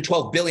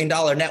 $112 billion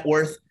net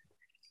worth?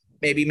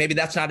 Maybe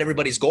that's not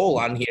everybody's goal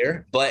on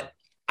here, but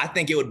I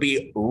think it would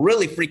be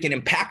really freaking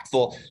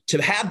impactful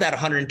to have that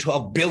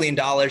 $112 billion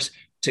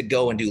to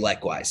go and do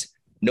likewise.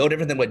 No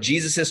different than what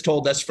Jesus has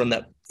told us from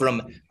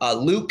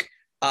Luke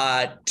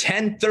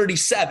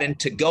 10:37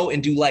 to go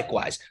and do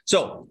likewise.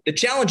 So the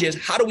challenge is,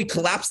 how do we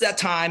collapse that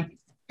time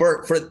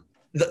for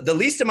the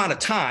least amount of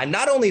time,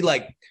 not only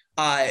like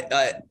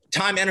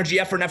time, energy,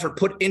 effort, and effort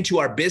put into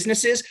our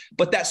businesses,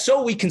 but that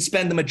so we can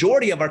spend the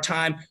majority of our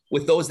time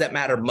with those that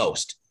matter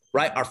most,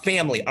 right? Our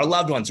family, our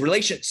loved ones,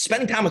 relations,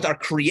 spending time with our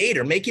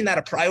creator, making that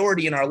a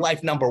priority in our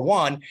life, number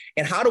one.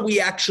 And how do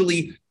we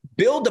actually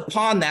build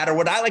upon that, or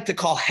what I like to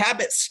call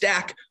habit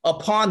stack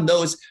upon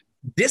those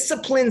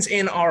disciplines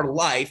in our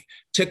life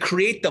to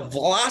create the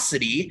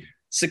velocity?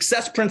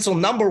 Success principle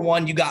number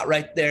one, you got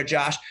right there,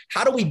 Josh.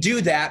 How do we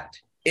do that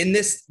in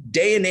this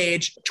day and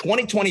age,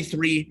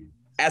 2023,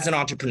 as an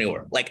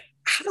entrepreneur? Like,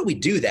 how do we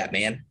do that,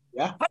 man?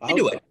 Yeah. How do we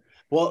do it?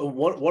 Well,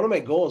 one of my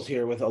goals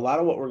here with a lot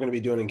of what we're going to be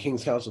doing in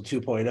King's Council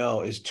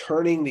 2.0 is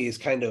turning these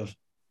kind of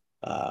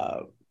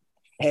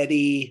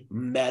heady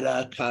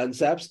meta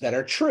concepts that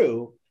are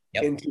true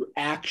into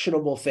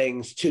actionable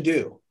things to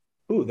do.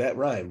 Ooh, that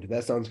rhymed.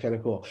 That sounds kind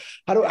of cool.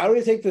 How do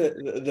we take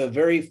the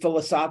very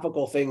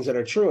philosophical things that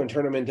are true and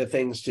turn them into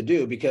things to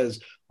do?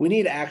 Because we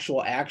need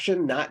actual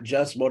action, not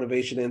just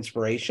motivation and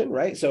inspiration,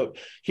 right? So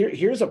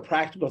here's a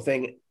practical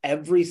thing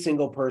every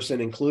single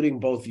person, including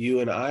both you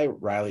and I,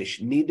 Riley,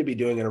 need to be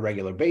doing on a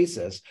regular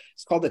basis.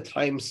 It's called the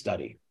time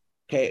study.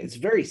 Okay, it's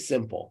very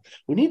simple.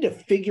 We need to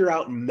figure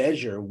out and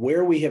measure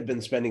where we have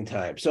been spending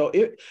time. So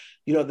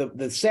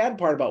the sad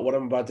part about what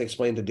I'm about to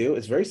explain to do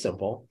is very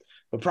simple.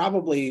 But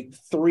probably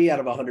 3 out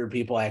of 100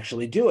 people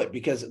actually do it,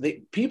 because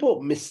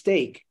people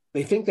mistake.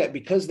 They think that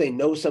because they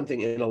know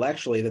something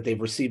intellectually that they've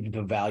received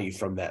the value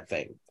from that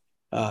thing.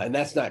 And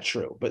that's not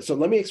true. But so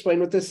let me explain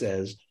what this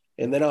is,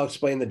 and then I'll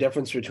explain the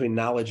difference between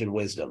knowledge and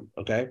wisdom.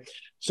 Okay.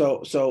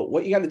 So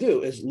what you got to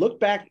do is look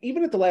back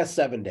even at the last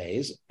 7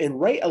 days and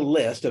write a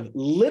list of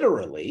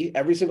literally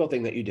every single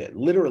thing that you did,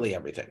 literally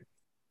everything.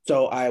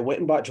 So I went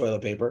and bought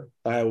toilet paper.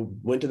 I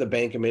went to the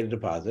bank and made a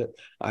deposit.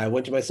 I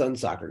went to my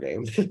son's soccer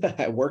game.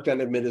 I worked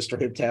on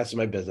administrative tasks in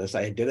my business.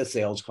 I did a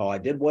sales call. I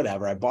did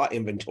whatever. I bought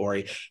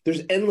inventory.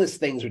 There's endless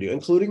things we do,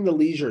 including the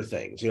leisure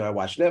things. I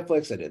watched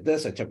Netflix. I did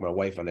this. I took my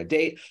wife on a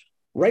date.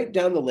 Write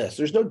down the list.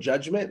 There's no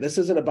judgment. This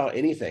isn't about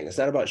anything. It's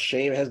not about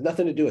shame. It has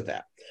nothing to do with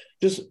that.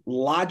 Just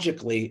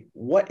logically,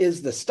 what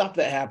is the stuff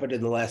that happened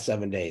in the last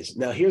 7 days?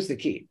 Now, here's the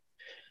key.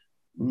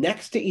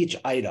 Next to each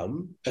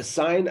item,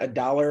 assign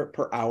 $1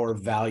 per hour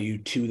value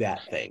to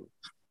that thing.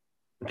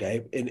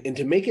 Okay. And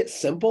to make it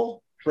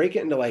simple, break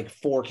it into like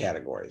 4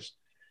 categories.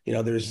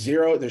 There's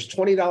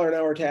 $20 an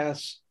hour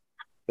tasks,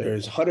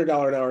 there's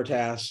 $100 an hour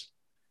tasks,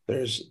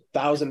 there's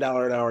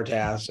 $1,000 an hour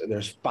tasks, and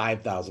there's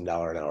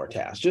 $5,000 an hour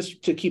tasks,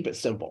 just to keep it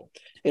simple.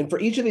 And for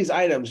each of these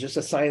items, just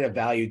assign a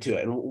value to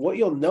it. And what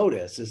you'll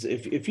notice is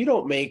if you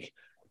don't make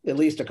at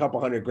least a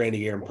couple $100,000 a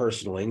year in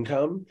personal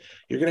income,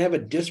 you're going to have a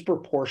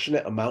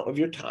disproportionate amount of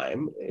your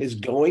time is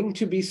going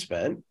to be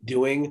spent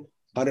doing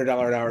 $100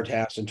 an hour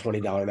tasks and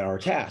 $20 an hour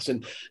tasks.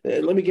 And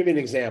let me give you an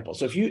example.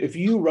 So if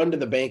you run to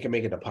the bank and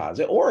make a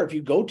deposit, or if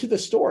you go to the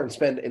store and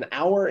spend an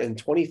hour and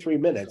 23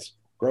 minutes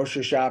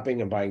grocery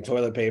shopping and buying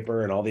toilet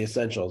paper and all the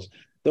essentials,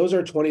 those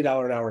are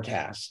 $20 an hour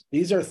tasks.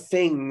 These are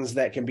things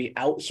that can be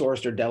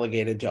outsourced or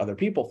delegated to other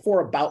people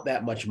for about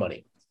that much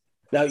money.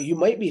 Now, you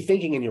might be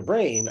thinking in your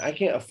brain, I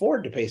can't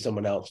afford to pay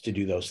someone else to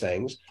do those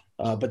things,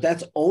 but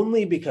that's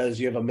only because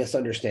you have a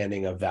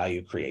misunderstanding of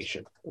value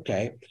creation,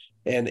 okay?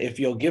 And if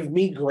you'll give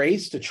me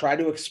grace to try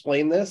to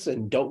explain this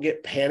and don't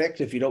get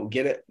panicked if you don't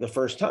get it the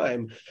first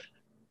time,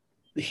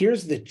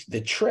 here's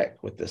the trick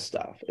with this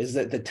stuff is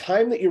that the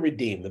time that you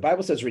redeem, the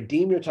Bible says,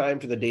 redeem your time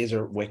for the days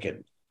are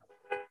wicked.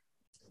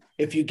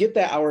 If you get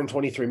that hour and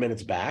 23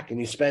 minutes back and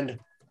you spend,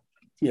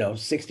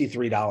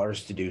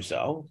 $63 to do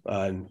so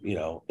on,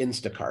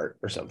 Instacart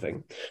or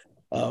something,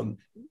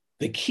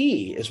 the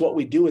key is what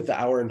we do with the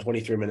hour and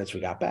 23 minutes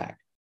we got back.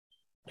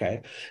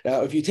 Okay.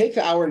 Now, if you take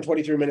the hour and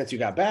 23 minutes you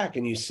got back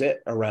and you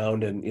sit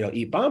around and,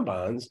 eat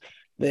bonbons,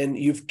 then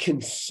you've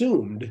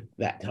consumed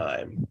that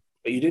time,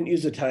 but you didn't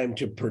use the time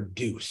to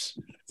produce.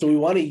 So we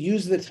want to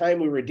use the time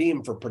we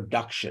redeem for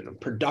production.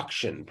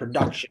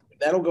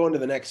 That'll go into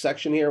the next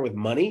section here with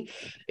money,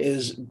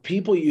 is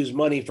people use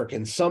money for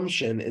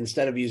consumption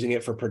instead of using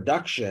it for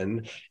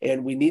production,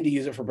 and we need to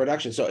use it for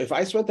production. So if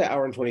I spent that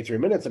hour and 23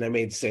 minutes and I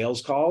made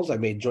sales calls, I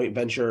made joint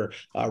venture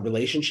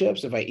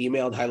relationships, if I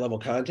emailed high-level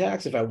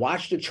contacts, if I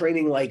watched a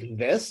training like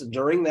this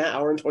during that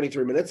hour and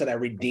 23 minutes that I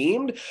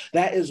redeemed,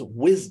 that is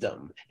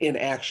wisdom in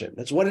action.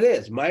 That's what it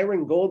is.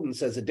 Myron Golden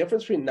says the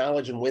difference between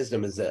knowledge and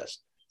wisdom is this.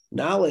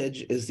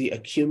 Knowledge is the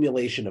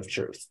accumulation of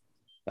truth.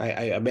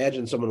 I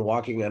imagine someone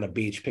walking on a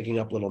beach, picking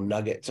up little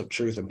nuggets of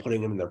truth and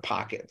putting them in their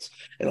pockets.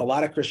 And a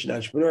lot of Christian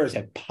entrepreneurs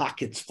have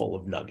pockets full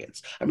of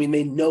nuggets. I mean,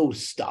 they know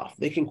stuff.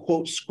 They can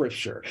quote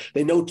scripture.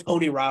 They know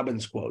Tony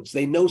Robbins quotes.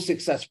 They know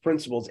success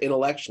principles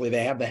intellectually.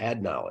 They have the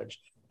head knowledge.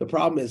 The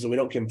problem is that we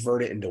don't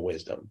convert it into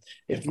wisdom.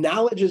 If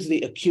knowledge is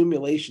the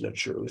accumulation of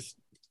truth,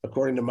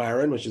 according to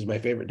Myron, which is my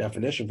favorite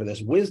definition for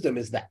this, wisdom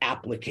is the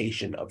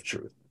application of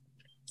truth.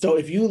 So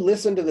if you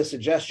listen to the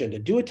suggestion to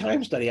do a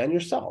time study on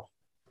yourself,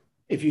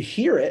 if you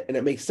hear it and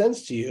it makes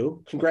sense to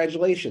you,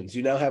 congratulations.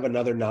 You now have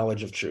another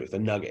knowledge of truth, a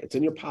nugget. It's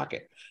in your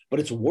pocket,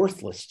 but it's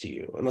worthless to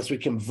you unless we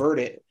convert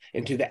it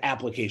into the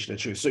application of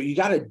truth. So you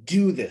got to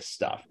do this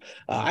stuff.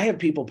 I have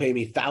people pay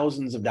me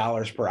thousands of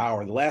dollars per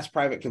hour. The last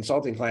private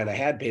consulting client I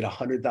had paid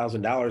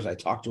 $100,000. I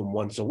talked to him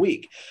once a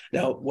week.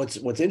 Now, what's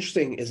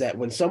interesting is that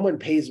when someone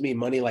pays me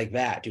money like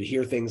that to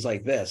hear things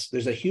like this,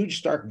 there's a huge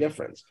stark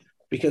difference,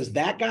 because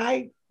that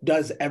guy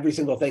does every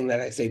single thing that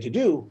I say to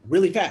do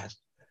really fast.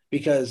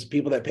 Because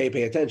people that pay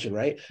attention,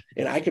 right?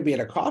 And I could be at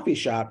a coffee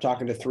shop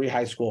talking to 3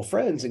 high school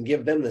friends and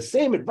give them the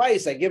same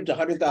advice I give to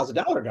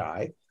 $100,000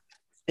 guy.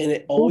 And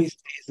it always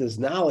stays as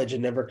knowledge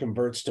and never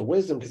converts to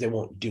wisdom because they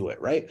won't do it,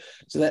 right?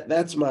 So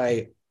that's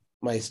my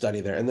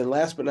study there. And then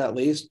last but not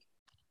least,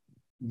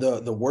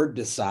 the word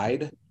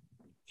decide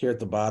here at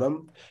the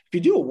bottom. If you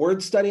do a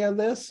word study on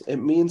this, it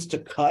means to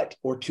cut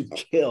or to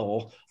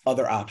kill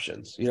other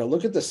options.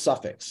 Look at the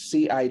suffix,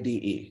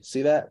 C-I-D-E.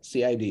 See that?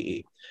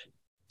 C-I-D-E.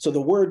 So the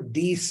word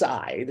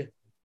decide,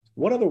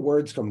 what other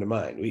words come to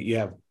mind? You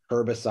have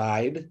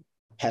herbicide,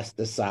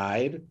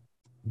 pesticide,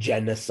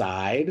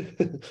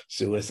 genocide,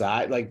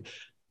 suicide. Like,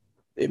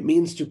 it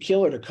means to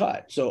kill or to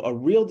cut. So a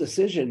real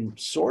decision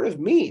sort of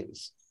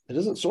means, it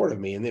doesn't sort of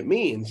mean, it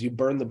means you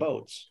burn the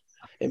boats.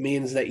 It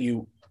means that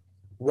you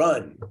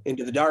run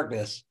into the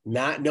darkness,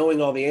 not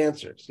knowing all the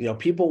answers.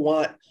 People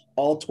want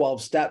all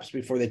 12 steps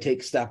before they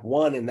take step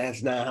 1, and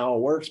that's not how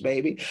it works,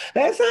 baby.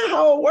 That's not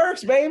how it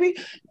works, baby.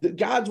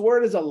 God's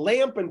word is a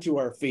lamp unto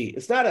our feet.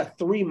 It's not a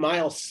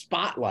 3-mile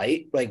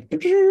spotlight. Like,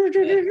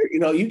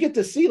 you get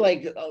to see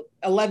like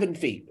 11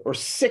 feet or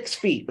 6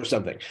 feet or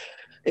something.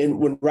 And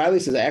when Riley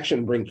says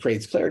action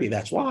creates clarity,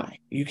 that's why.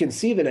 You can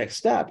see the next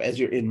step as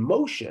you're in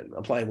motion,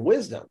 applying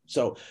wisdom.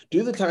 So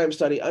do the time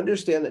study,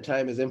 understand that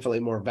time is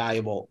infinitely more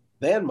valuable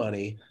than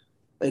money.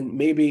 And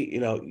maybe,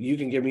 you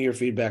can give me your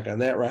feedback on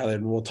that, Riley,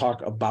 and we'll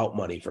talk about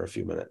money for a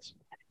few minutes.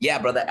 Yeah,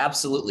 brother,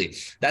 absolutely.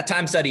 That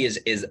time study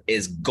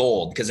is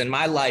gold, because in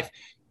my life,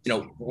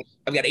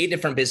 I've got 8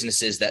 different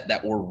businesses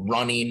that we're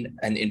running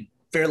and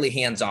fairly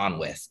hands-on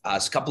with.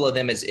 A couple of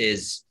them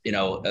is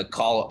a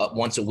call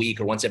once a week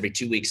or once every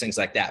 2 weeks, things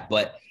like that.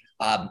 But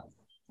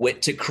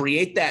to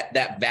create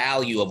that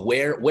value of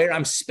where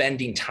I'm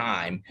spending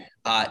time,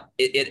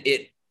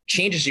 it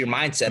changes your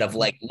mindset of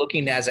like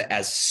looking as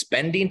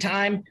spending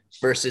time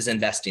versus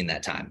investing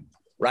that time,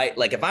 right?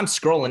 Like if I'm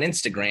scrolling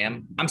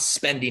Instagram, I'm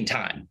spending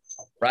time,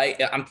 right?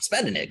 I'm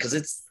spending it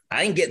because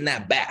I ain't getting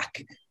that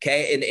back.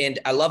 Okay. And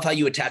I love how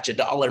you attach a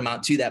dollar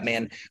amount to that,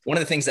 man. One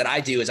of the things that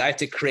I do is I have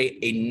to create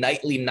a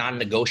nightly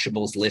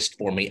non-negotiables list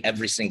for me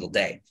every single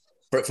day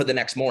for the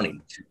next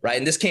morning. Right.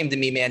 And this came to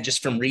me, man,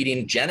 just from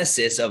reading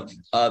Genesis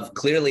of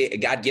clearly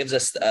God gives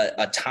us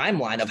a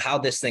timeline of how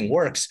this thing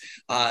works.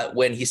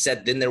 When he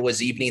said, then there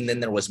was evening, then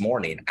there was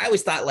morning. I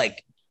always thought,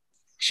 like,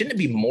 shouldn't it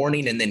be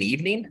morning and then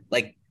evening?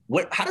 Like,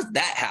 how does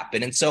that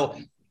happen? And so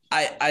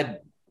I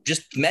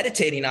just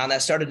meditating on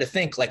that, started to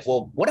think, like,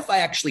 well, what if I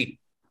actually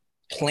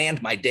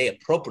planned my day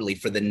appropriately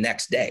for the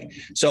next day?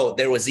 So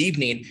there was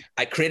evening,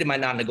 I created my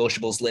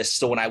non-negotiables list.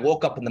 So when I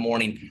woke up in the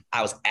morning,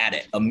 I was at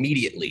it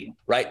immediately,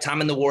 right?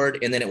 Time in the Word.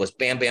 And then it was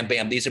bam, bam,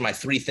 bam. These are my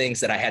 3 things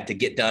that I had to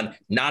get done,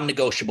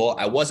 non-negotiable.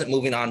 I wasn't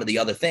moving on to the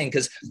other thing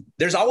because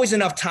there's always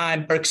enough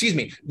time, or excuse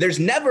me, there's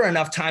never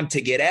enough time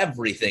to get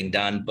everything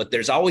done, but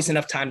there's always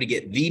enough time to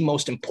get the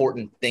most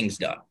important things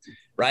done,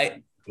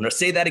 right? I'm going to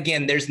say that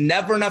again. There's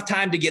never enough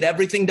time to get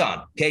everything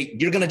done. Okay.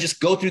 You're going to just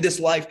go through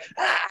this life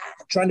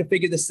trying to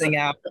figure this thing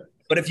out.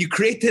 But if you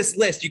create this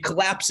list, you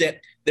collapse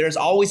it, there's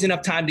always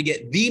enough time to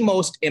get the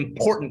most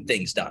important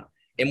things done.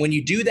 And when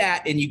you do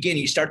that, and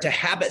you start to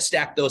habit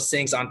stack those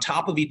things on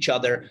top of each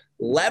other,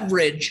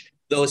 leverage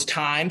those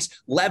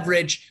times,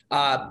 leverage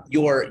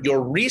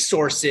your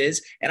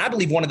resources. And I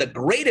believe one of the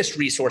greatest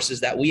resources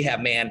that we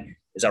have, man,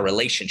 is our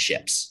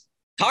relationships.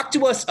 Talk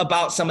to us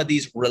about some of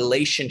these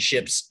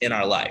relationships in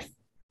our life.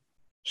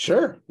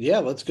 Sure. Yeah,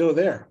 let's go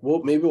there.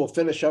 Well, maybe we'll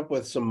finish up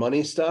with some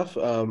money stuff.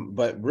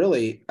 But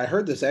really, I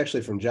heard this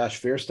actually from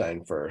Josh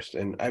Fierstein first.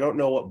 And I don't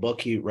know what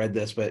book he read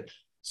this, but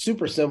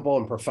super simple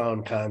and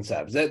profound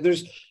concepts.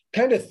 There's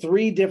kind of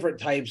 3 different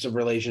types of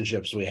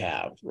relationships we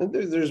have.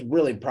 There's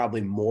really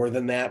probably more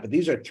than that, but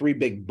these are 3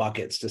 big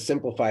buckets to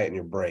simplify it in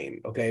your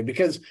brain. Okay.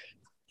 Because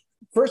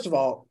first of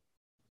all,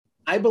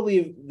 I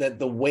believe that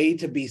the way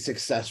to be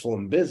successful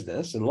in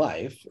business and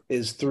life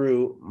is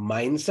through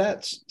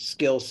mindsets,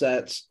 skill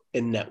sets,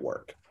 and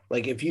network.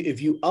 Like if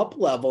you up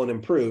level and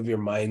improve your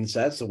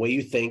mindsets, the way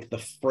you think, the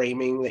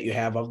framing that you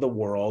have of the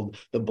world,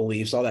 the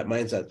beliefs, all that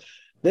mindset,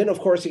 then of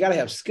course you got to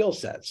have skill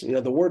sets. You know,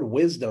 the word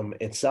wisdom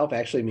itself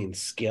actually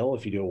means skill.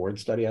 If you do a word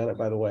study on it,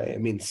 by the way, it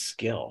means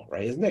skill,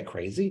 right? Isn't that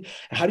crazy?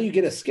 How do you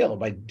get a skill?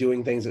 By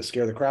doing things that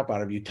scare the crap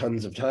out of you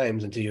tons of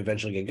times until you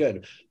eventually get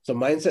good. So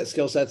mindset,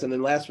 skill sets, and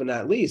then last but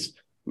not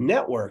least,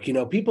 network. You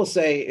know, people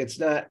say it's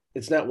not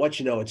what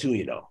you know, it's who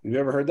you know. Have you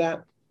ever heard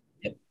that?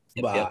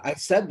 Yep. I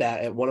said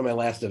that at one of my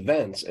last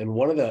events, and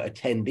one of the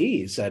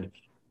attendees said,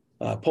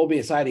 pulled me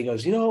aside. He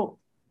goes, you know,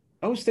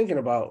 I was thinking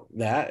about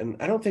that, and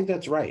I don't think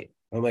that's right.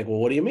 I'm like, well,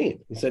 what do you mean?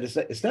 He said,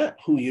 it's not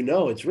who you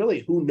know, it's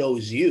really who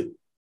knows you.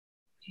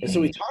 And so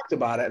we talked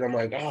about it, and I'm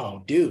like,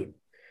 oh, dude,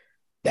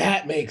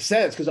 that makes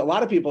sense. Because a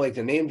lot of people like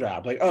to name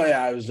drop, like, oh,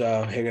 yeah, I was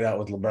hanging out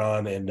with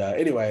LeBron. And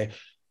anyway,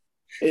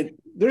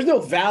 there's no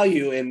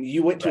value in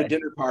you went to a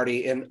dinner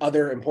party and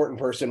other important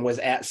person was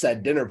at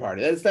said dinner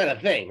party. That's not a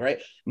thing,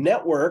 right?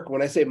 Network,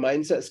 when I say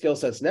mindset, skill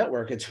sets,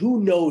 network, it's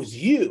who knows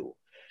you.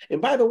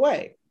 And by the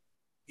way,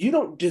 you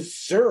don't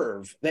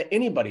deserve that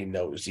anybody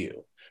knows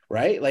you,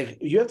 right? Like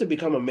you have to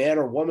become a man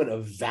or woman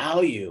of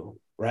value,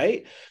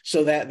 right?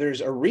 So that there's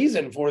a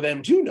reason for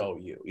them to know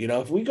you. You know,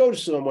 if we go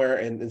somewhere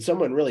and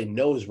someone really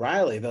knows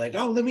Riley, they're like,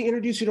 oh, let me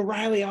introduce you to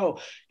Riley. Oh,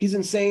 he's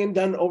insane,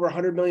 done over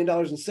 $100 million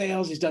in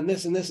sales. He's done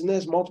this and this and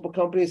this, multiple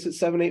companies at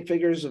 7-8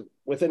 figures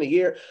within a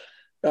year.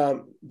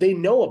 They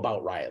know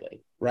about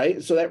Riley,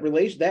 right? So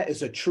that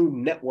is a true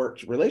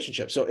networked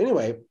relationship. So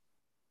anyway,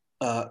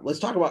 let's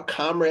talk about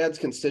comrades,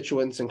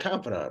 constituents, and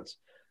confidants.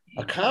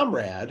 A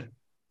comrade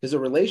is a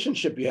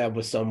relationship you have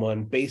with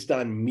someone based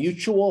on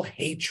mutual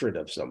hatred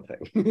of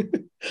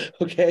something.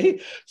 Okay.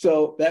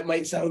 So that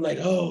might sound like,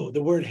 oh,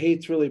 the word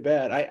hate's really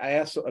bad. I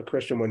asked a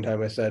Christian one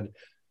time, I said,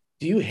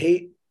 do you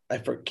hate,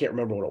 can't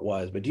remember what it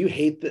was, but do you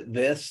hate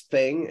this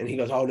thing? And he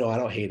goes, oh no, I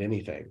don't hate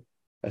anything.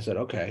 I said,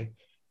 okay.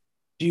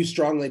 Do you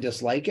strongly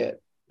dislike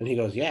it? And he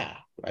goes, yeah,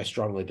 I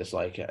strongly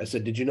dislike it. I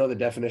said, did you know the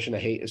definition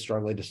of hate is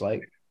strongly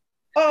dislike?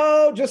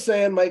 Oh, just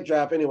saying, mic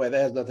drop. Anyway,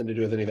 that has nothing to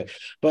do with anything.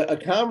 But a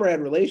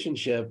comrade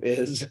relationship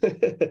is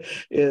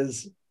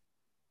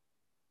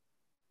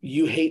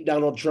you hate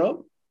Donald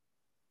Trump.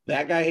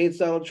 That guy hates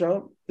Donald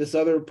Trump. This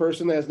other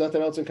person that has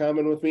nothing else in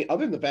common with me,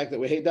 other than the fact that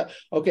we hate that.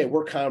 Okay,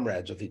 we're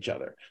comrades with each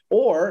other.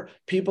 Or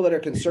people that are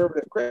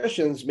conservative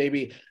Christians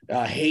maybe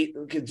hate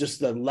just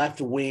the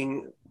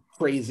left-wing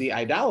crazy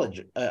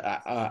ideology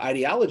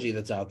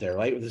that's out there,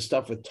 right? With the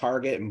stuff with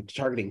Target and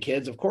targeting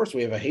kids. Of course,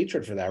 we have a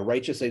hatred for that,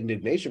 righteous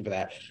indignation for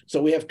that.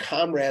 So we have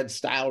comrade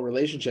style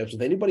relationships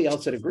with anybody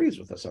else that agrees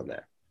with us on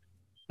that.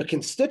 A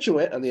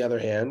constituent, on the other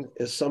hand,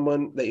 is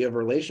someone that you have a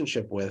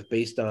relationship with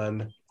based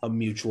on a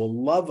mutual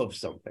love of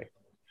something.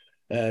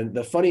 And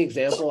the funny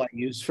example I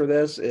use for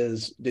this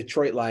is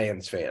Detroit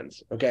Lions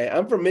fans. Okay,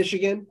 I'm from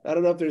Michigan. I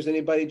don't know if there's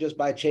anybody just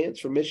by chance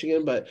from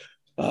Michigan, but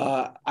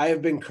I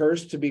have been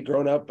cursed to be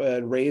grown up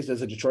and raised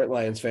as a Detroit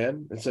Lions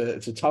fan. It's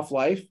a tough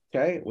life.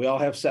 Okay. We all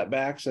have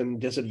setbacks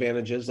and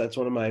disadvantages. That's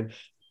one of mine.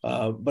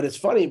 But it's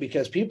funny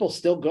because people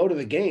still go to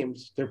the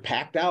games. They're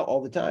packed out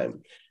all the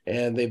time.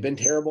 And they've been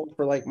terrible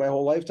for like my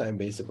whole lifetime,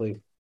 basically.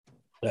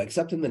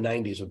 Except in the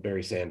 90s with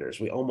Barry Sanders.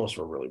 We almost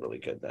were really, really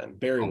good then.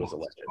 Barry was a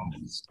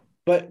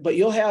legend. But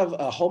you'll have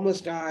a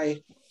homeless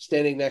guy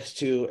standing next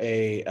to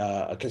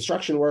a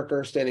construction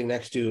worker, standing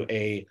next to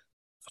a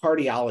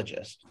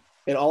cardiologist.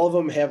 And all of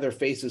them have their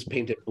faces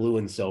painted blue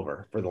and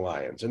silver for the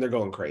Lions, and they're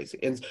going crazy.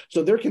 And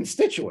so they're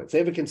constituents. They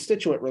have a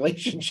constituent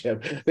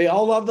relationship. They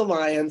all love the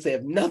Lions. They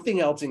have nothing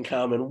else in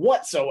common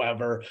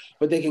whatsoever,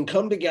 but they can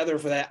come together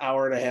for that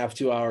hour and a half,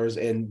 2 hours,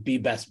 and be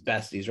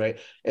besties, right?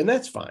 And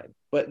that's fine.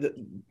 But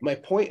my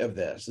point of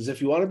this is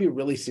if you want to be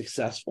really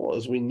successful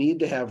is we need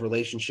to have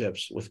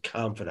relationships with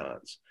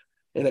confidants.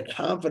 And a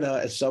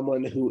confidant is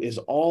someone who is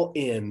all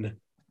in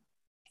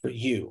for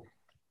you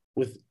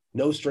with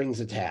no strings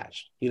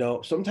attached.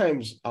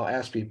 Sometimes I'll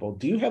ask people,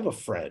 do you have a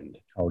friend?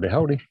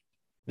 Howdy.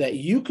 That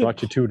you could...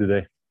 Brought you two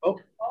today. Oh,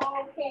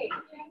 okay.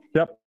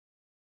 Yep.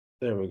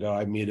 There we go.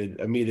 I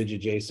muted you,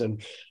 Jason.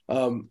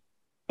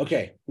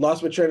 Okay.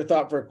 Lost my train of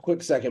thought for a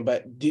quick second,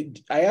 but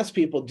I asked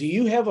people, do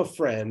you have a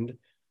friend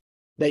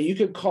that you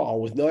could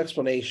call with no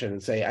explanation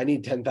and say, I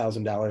need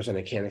 $10,000 and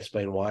I can't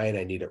explain why, and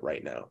I need it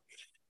right now?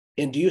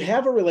 And do you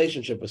have a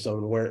relationship with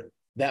someone where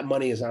that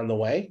money is on the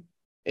way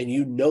and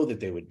you know that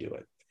they would do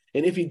it?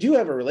 And if you do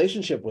have a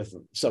relationship with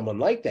someone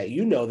like that,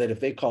 you know that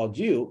if they called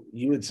you,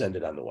 you would send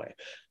it on the way.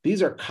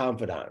 These are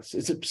confidants.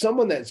 It's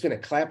someone that's going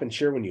to clap and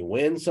cheer when you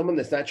win, someone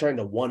that's not trying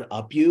to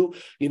one-up you.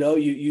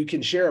 You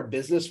can share a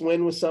business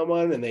win with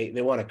someone and they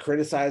want to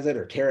criticize it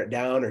or tear it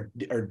down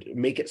or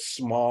make it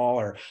small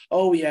or,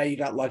 oh, yeah, you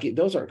got lucky.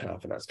 Those aren't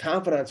confidants.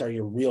 Confidants are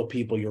your real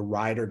people, your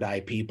ride or die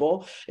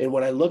people. And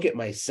when I look at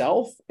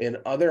myself and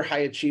other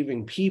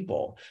high-achieving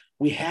people,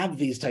 we have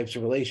these types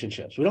of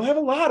relationships. We don't have a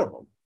lot of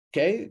them.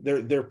 Okay,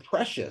 they're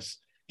precious.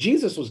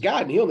 Jesus was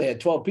God, and he only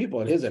had 12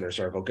 people in his inner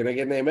circle. Can I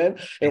get an amen?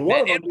 And one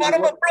of them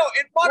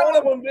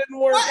didn't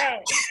work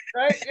out,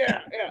 right?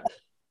 Yeah.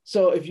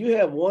 So if you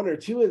have one or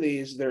two of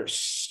these, they're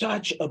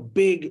such a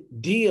big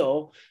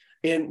deal.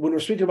 And when we're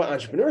speaking about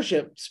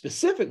entrepreneurship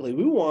specifically,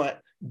 we want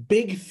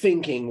big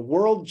thinking,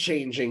 world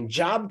changing,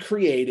 job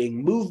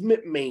creating,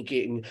 movement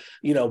making,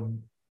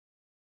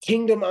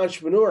 kingdom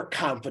entrepreneur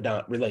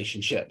confidant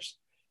relationships.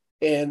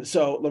 And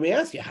so let me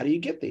ask you, how do you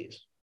get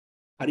these?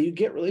 How do you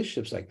get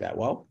relationships like that?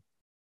 Well,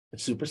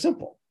 it's super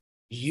simple.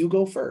 You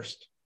go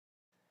first.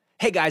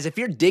 Hey guys, if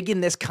you're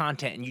digging this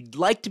content and you'd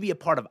like to be a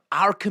part of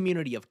our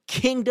community of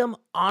kingdom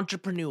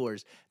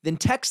entrepreneurs, then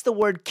text the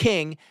word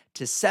KING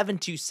to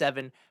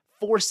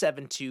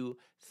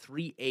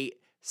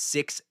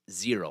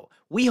 727-472-3860.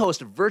 We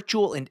host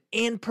virtual and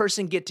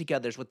in-person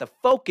get-togethers with the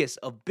focus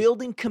of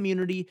building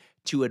community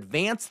to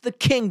advance the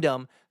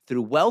kingdom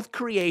through wealth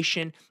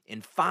creation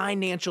and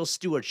financial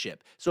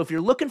stewardship. So if you're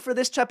looking for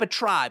this type of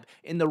tribe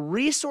and the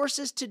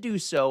resources to do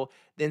so,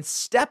 then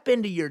step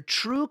into your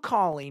true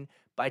calling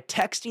by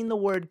texting the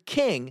word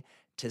KING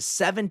to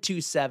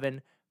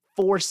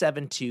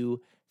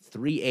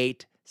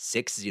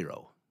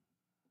 727-472-3860.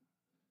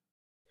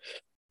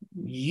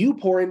 You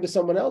pour into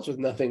someone else with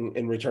nothing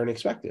in return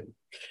expected.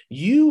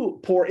 You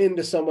pour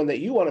into someone that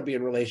you want to be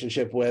in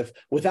relationship with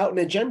without an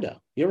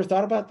agenda. You ever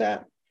thought about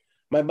that?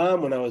 My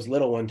mom, when I was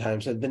little one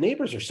time, said, the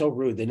neighbors are so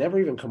rude. They never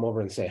even come over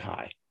and say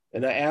hi.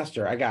 And I asked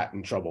her, I got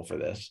in trouble for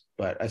this,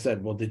 but I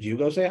said, well, did you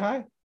go say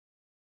hi?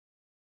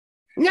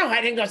 No,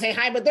 I didn't go say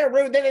hi, but they're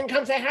rude. They didn't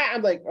come say hi.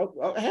 I'm like, oh,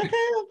 okay.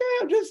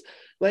 I'm just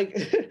like,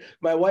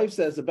 my wife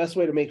says the best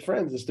way to make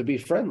friends is to be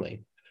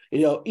friendly.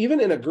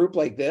 Even in a group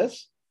like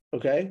this,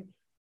 okay,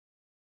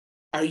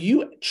 are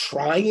you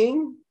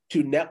trying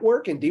to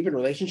network and deepen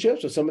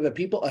relationships with some of the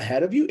people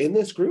ahead of you in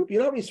this group? You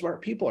know how many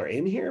smart people are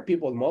in here?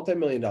 People with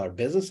multi-million-dollar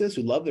businesses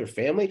who love their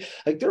family.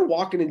 Like they're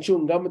walking and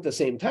chewing gum at the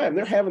same time.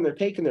 They're having their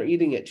cake and they're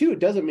eating it too. It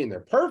doesn't mean they're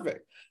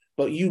perfect,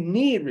 but you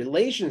need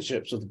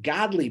relationships with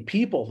godly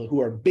people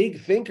who are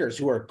big thinkers,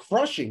 who are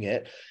crushing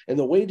it. And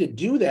the way to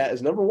do that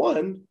is, number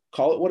one,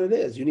 call it what it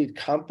is. You need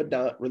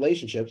confidant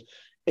relationships.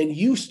 And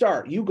you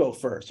go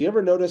first. You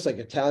ever notice like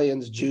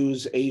Italians,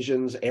 Jews,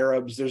 Asians,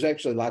 Arabs, there's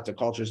actually lots of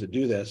cultures that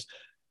do this.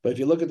 But if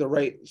you look at the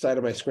right side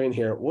of my screen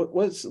here, what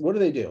do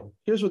they do?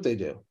 Here's what they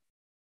do.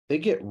 They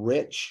get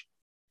rich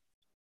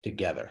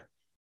together.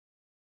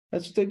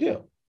 That's what they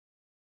do.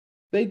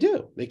 They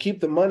do. They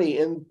keep the money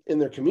in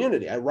their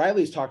community.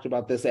 Riley's talked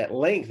about this at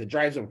length. It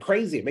drives him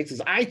crazy. It makes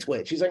his eye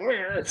twitch. He's like,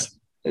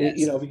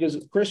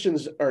 because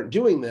Christians aren't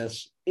doing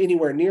this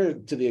anywhere near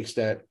to the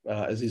extent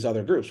as these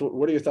other groups.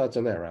 What are your thoughts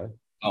on that, Riley?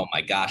 Oh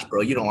my gosh,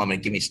 bro. You don't want me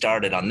to get me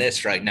started on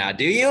this right now,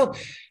 do you?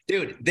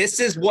 Dude, this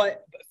is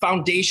what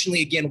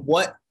foundationally, again,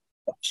 what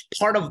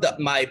part of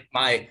my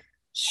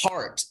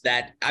heart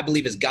that I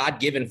believe is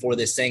God-given for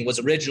this thing was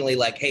originally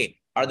like, hey,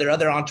 are there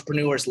other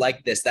entrepreneurs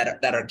like this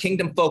that are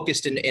kingdom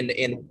focused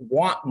and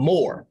want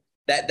more,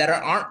 that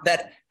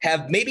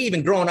have maybe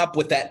even grown up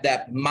with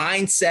that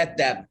mindset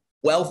that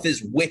wealth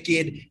is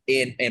wicked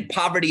and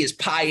poverty is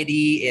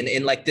piety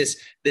and like this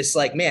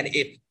like, man,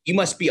 if you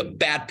must be a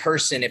bad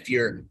person if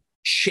you're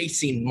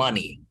chasing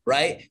money,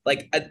 right?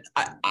 Like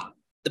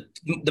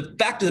the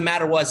fact of the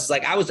matter was, is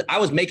like I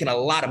was making a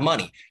lot of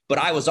money, but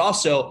I was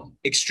also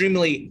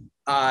extremely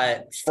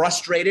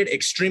frustrated,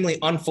 extremely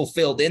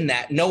unfulfilled in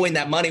that, knowing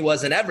that money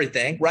wasn't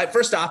everything, right?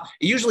 First off,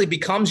 it usually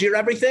becomes your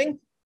everything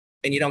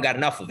and you don't got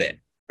enough of it,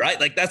 right?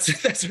 Like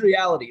that's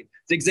reality.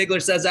 Zig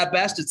Ziglar says that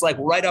best. It's like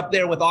right up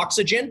there with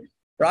oxygen,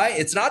 right?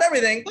 It's not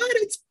everything, but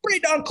it's pretty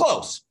darn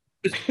close.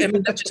 I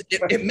mean,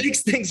 it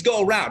makes things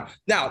go around.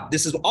 Now,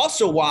 this is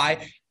also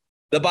why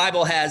the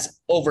Bible has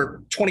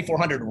over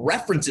 2,400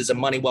 references of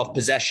money, wealth,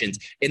 possessions,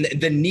 and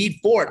the need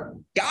for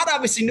it. God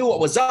obviously knew what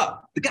was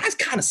up. The guy's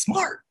kind of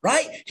smart,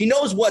 right? He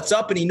knows what's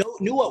up and he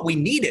knew what we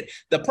needed.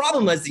 The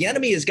problem is the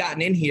enemy has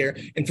gotten in here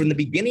and from the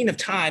beginning of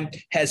time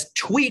has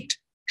tweaked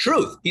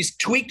truth. He's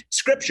tweaked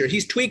scripture.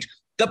 He's tweaked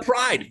the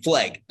pride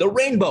flag, the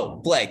rainbow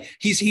flag.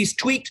 He's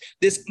tweaked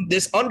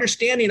this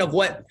understanding of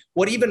what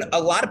even a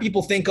lot of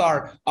people think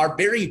are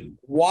very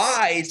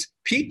wise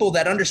people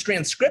that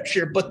understand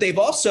scripture, but they've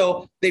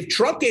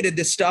truncated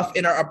this stuff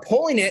and are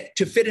pulling it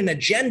to fit an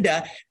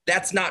agenda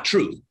that's not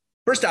truth.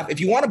 First off, if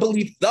you want to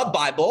believe the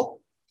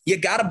Bible, you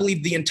got to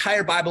believe the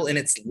entire Bible in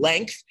its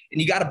length, and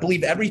you got to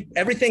believe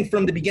everything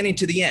from the beginning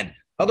to the end.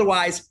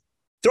 Otherwise,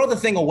 throw the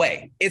thing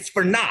away. It's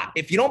for naught.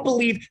 If you don't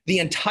believe the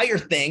entire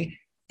thing,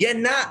 you're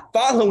not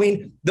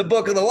following the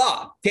book of the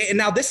law. Okay. And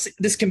now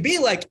this can be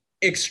like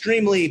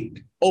extremely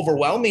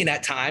overwhelming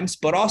at times,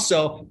 but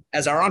also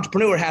as our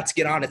entrepreneur hats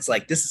get on, it's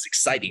like, this is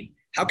exciting.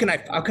 How can I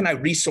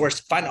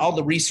find all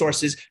the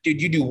resources?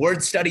 Dude, you do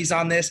word studies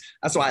on this.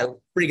 That's why I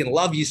freaking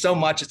love you so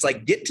much. It's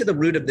like, get to the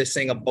root of this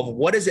thing of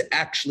what does it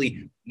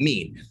actually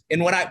mean?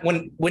 And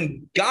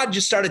when God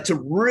just started to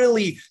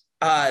really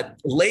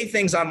lay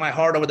things on my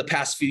heart over the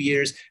past few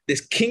years,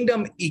 this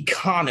kingdom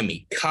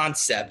economy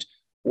concept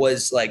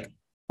was like,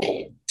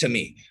 to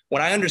me,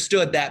 when I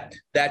understood that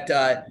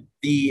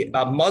the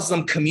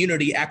Muslim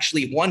community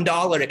actually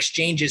 $1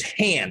 exchanges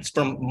hands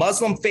from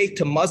Muslim faith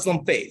to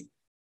Muslim faith,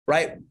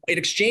 right? It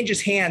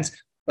exchanges hands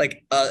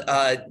like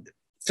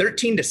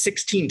 13 to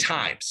 16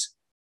 times.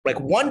 Like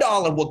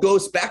 $1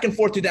 goes back and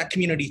forth through that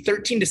community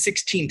 13 to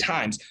 16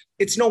 times.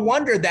 It's no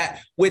wonder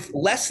that with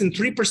less than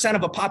 3%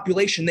 of a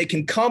population, they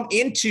can come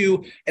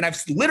into, and I've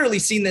literally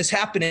seen this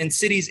happen in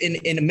cities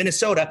in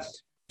Minnesota.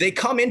 They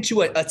come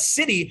into a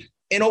city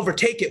and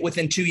overtake it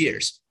within 2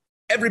 years.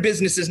 Every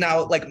business is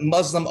now like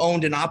Muslim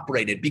owned and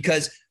operated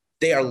because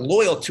they are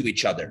loyal to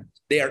each other.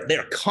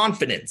 They're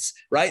confidants,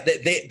 right?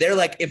 They're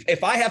like,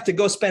 if I have to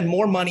go spend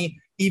more money,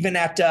 even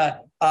at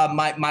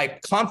my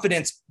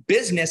confidence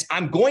business,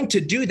 I'm going to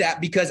do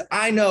that because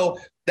I know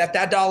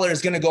that dollar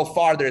is going to go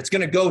farther. It's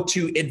going to go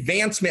to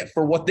advancement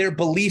for what their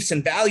beliefs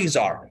and values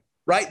are,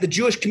 right? The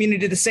Jewish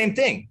community did the same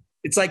thing.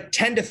 It's like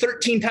 10 to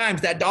 13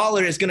 times that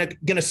dollar is going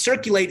to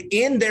circulate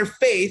in their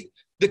faith.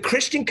 The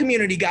Christian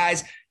community,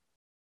 guys,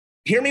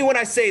 hear me when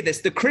I say this.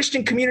 The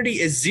Christian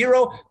community is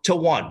 0 to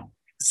 1.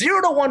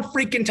 0 to 1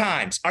 freaking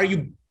times. Are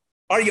you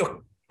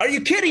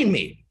kidding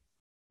me?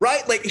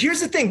 Right? Like, here's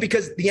the thing,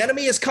 because the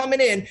enemy is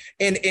coming in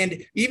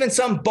and even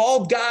some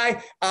bald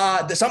guy,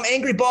 some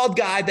angry bald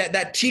guy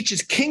that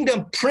teaches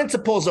kingdom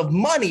principles of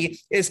money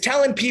is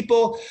telling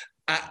people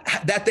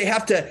that they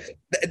have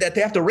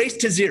to race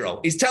to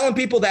zero. He's telling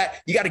people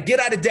that you got to get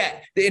out of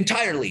debt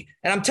entirely.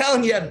 And I'm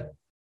telling you,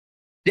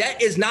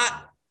 debt is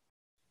not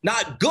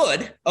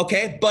good,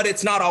 okay, but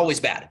it's not always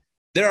bad.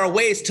 There are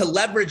ways to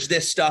leverage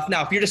this stuff.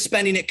 Now, if you're just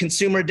spending it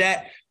consumer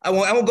debt, I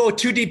won't go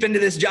too deep into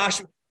this, Josh,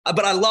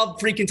 but I love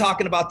freaking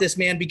talking about this,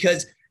 man,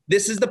 because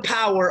this is the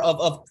power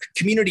of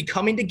community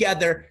coming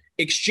together,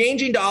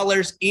 exchanging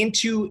dollars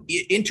into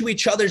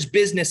each other's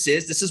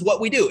businesses. This is what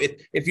we do.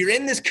 If you're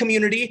in this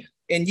community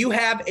and you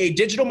have a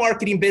digital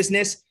marketing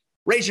business,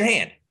 raise your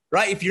hand,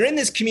 right? If you're in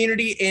this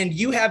community and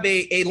you have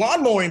a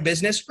lawn mowing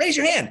business, raise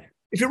your hand.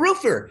 If you're a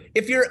roofer,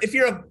 if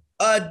you're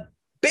a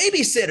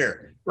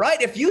babysitter,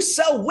 right? If you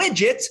sell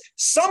widgets,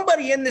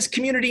 somebody in this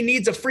community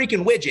needs a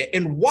freaking widget.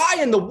 And why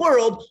in the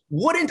world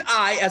wouldn't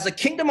I, as a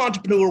kingdom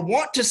entrepreneur,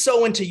 want to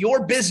sow into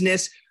your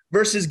business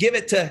versus give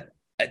it to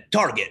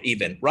Target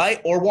even,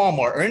 right? Or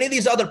Walmart or any of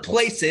these other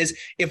places?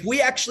 If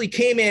we actually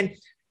came in,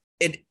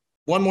 and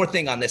one more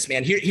thing on this,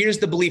 man, here's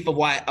the belief of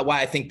why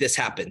I think this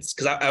happens.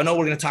 Because I know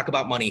we're going to talk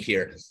about money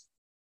here.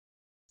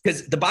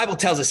 Because the Bible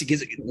tells us, it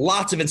gives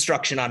lots of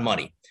instruction on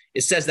money.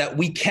 It says that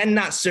we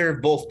cannot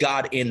serve both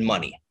God and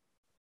money.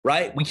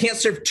 Right? We can't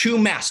serve two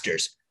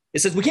masters.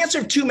 It says we can't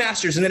serve two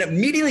masters. And then it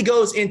immediately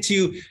goes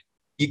into,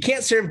 you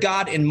can't serve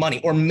God and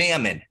money, or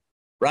mammon,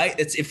 right?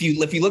 It's if you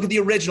look at the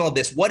original of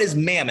this, what is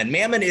mammon?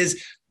 Mammon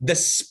is the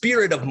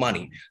spirit of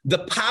money,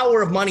 the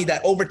power of money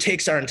that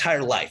overtakes our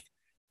entire life.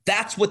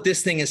 That's what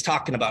this thing is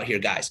talking about here,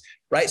 guys,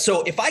 right?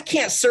 So if I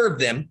can't serve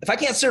them, if I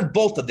can't serve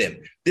both of them,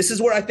 this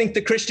is where I think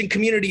the Christian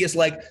community is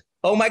like,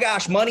 oh my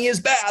gosh, money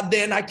is bad,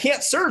 then I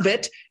can't serve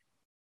it.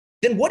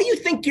 Then what do you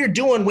think you're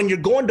doing when you're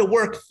going to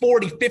work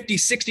 40, 50,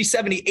 60,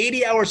 70,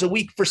 80 hours a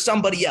week for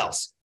somebody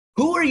else?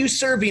 Who are you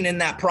serving in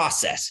that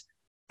process?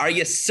 Are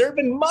you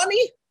serving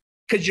money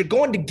because you're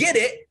going to get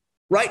it,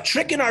 right?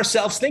 Tricking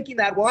ourselves thinking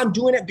that, well, I'm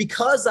doing it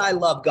because I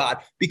love God,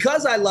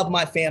 because I love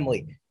my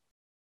family.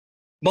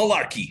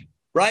 Malarkey.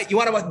 right? You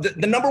want to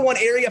the number one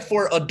area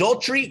for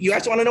adultery? You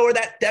guys want to know where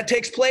that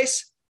takes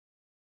place?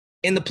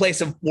 In the place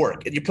of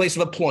work, in your place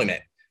of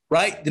employment,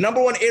 right? The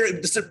number one area,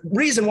 the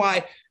reason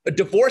why a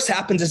divorce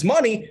happens is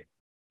money,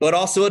 but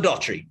also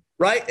adultery,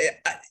 right?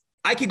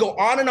 I could go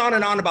on and on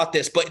and on about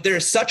this, but there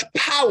is such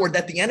power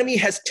that the enemy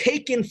has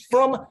taken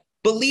from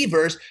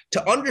believers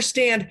to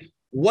understand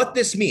what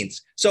this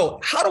means.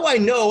 So how do I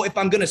know if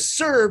I'm going to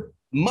serve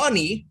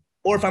money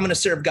or if I'm going to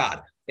serve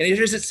God? And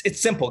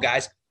it's simple,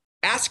 guys.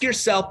 Ask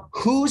yourself,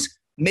 who's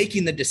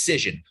making the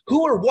decision?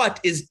 Who or what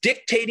is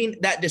dictating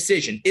that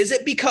decision? Is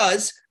it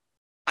because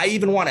I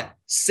even want to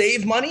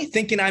save money,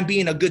 thinking I'm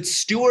being a good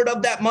steward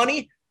of that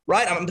money,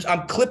 right?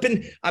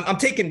 I'm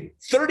taking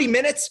 30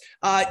 minutes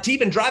to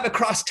even drive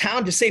across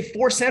town to save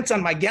 4 cents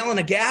on my gallon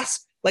of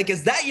gas. Like,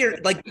 is that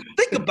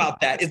think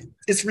about that.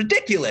 It's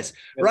ridiculous,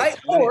 right?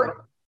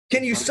 Or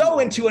can you sow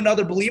into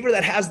another believer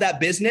that has that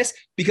business?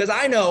 Because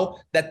I know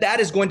that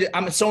is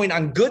I'm sowing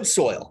on good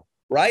soil,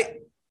 right?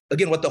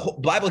 Again, what the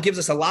Bible gives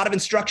us a lot of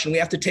instruction. We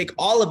have to take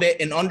all of it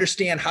and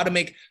understand how to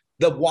make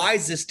the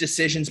wisest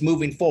decisions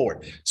moving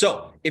forward.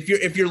 So if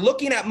you're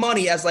looking at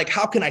money as like,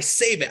 how can I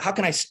save it? How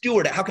can I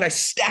steward it? How can I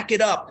stack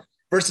it up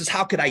versus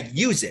how could I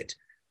use it?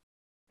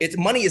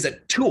 Money is a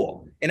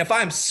tool. And if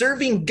I'm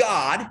serving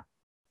God,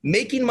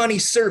 making money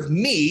serve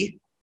me,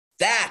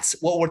 that's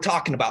what we're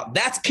talking about.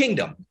 That's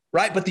kingdom,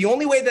 right? But the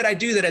only way that I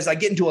do that is I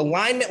get into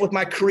alignment with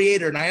my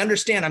creator and I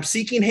understand I'm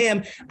seeking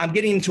him. I'm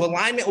getting into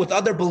alignment with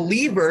other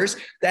believers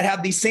that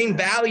have these same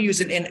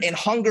values and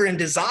hunger and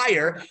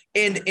desire.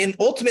 And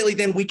ultimately,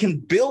 then we can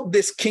build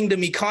this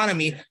kingdom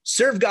economy,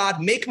 serve God,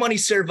 make money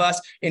serve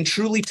us, and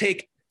truly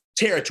take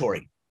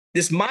territory.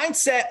 This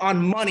mindset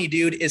on money,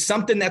 dude, is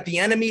something that the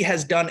enemy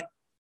has done.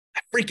 I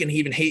freaking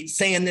even hate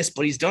saying this,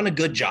 but he's done a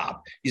good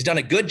job. He's done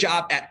a good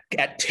job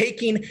at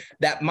taking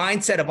that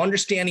mindset of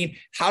understanding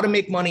how to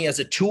make money as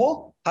a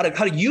tool, how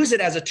to use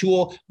it as a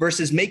tool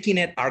versus making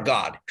it our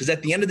God. Because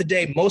at the end of the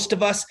day, most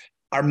of us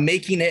are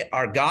making it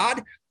our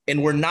God,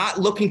 and we're not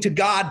looking to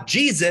God,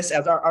 Jesus,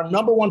 as our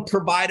number one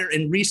provider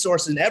and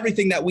resource in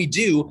everything that we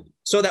do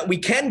so that we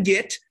can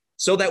get,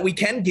 so that we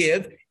can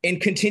give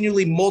and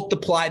continually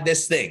multiply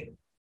this thing.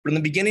 From the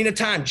beginning of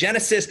time,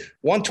 Genesis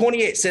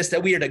 1:28 says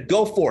that we are to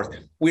go forth.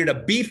 We are to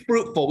be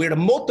fruitful. We are to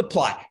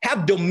multiply,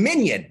 have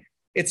dominion.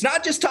 It's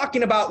not just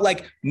talking about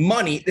like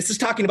money. This is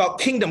talking about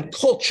kingdom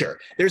culture.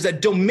 There's a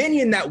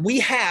dominion that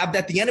we have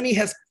that the enemy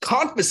has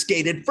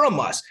confiscated from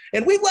us,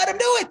 and we let him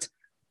do it,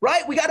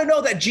 right? We got to know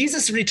that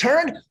Jesus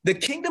returned. The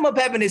kingdom of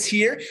heaven is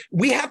here.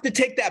 We have to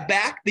take that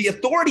back. The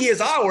authority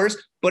is ours,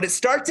 but it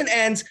starts and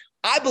ends,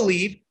 I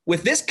believe,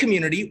 with this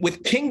community,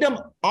 with kingdom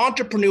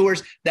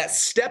entrepreneurs that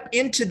step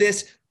into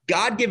this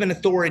God-given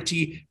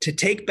authority to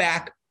take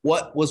back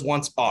what was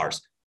once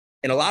ours.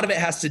 And a lot of it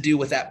has to do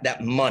with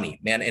that money,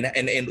 man,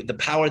 and the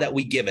power that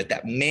we give it,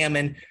 that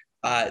mammon,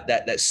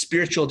 that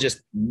spiritual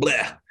just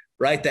bleh,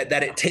 right?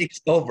 That it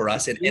takes over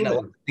us and a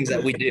lot of things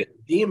that we do.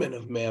 Demon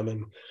of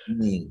mammon.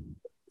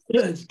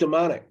 It's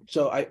demonic.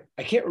 So I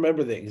can't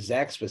remember the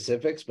exact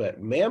specifics,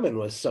 but mammon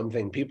was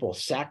something people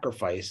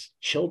sacrifice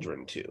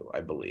children to, I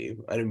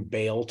believe. I didn't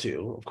bail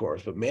to, of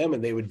course, but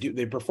mammon,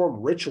 they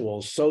perform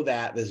rituals so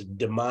that this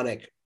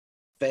demonic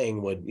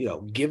thing would,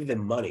 give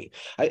them money.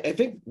 I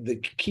think the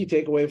key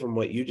takeaway from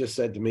what you just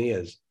said to me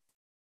is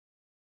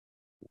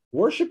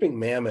worshiping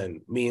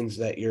mammon means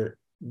that you're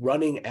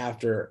running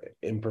after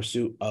in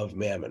pursuit of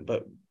mammon,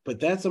 but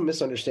that's a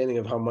misunderstanding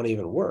of how money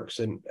even works.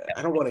 And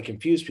I don't want to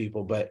confuse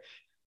people, but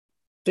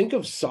think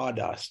of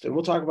sawdust, and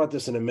we'll talk about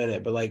this in a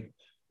minute, but like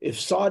if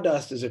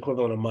sawdust is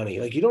equivalent of money,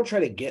 like you don't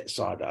try to get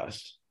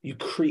sawdust, you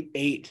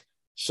create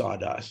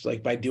sawdust,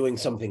 like by doing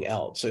something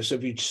else. So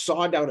if you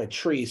saw down a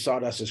tree,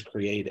 sawdust is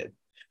created.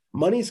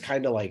 Money's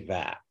kind of like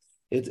that.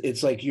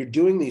 It's like you're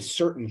doing these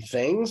certain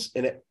things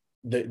and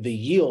the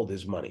yield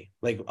is money.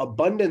 Like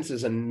abundance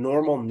is a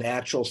normal,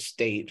 natural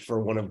state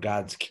for one of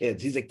God's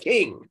kids. He's a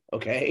king,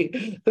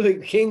 okay? The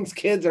king's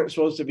kids aren't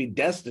supposed to be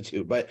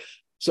destitute, but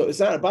so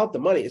it's not about the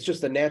money. It's just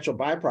the natural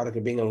byproduct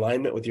of being in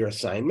alignment with your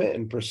assignment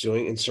and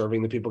pursuing and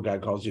serving the people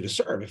God calls you to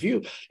serve. If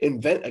you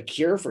invent a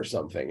cure for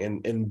something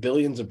and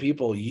billions of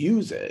people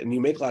use it and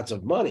you make lots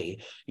of money,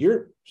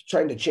 you're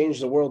trying to change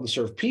the world and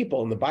serve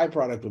people, and the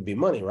byproduct would be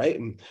money, right?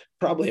 And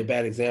probably a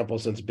bad example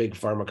since big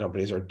pharma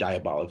companies are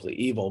diabolically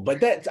evil,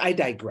 but I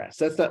digress.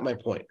 That's not my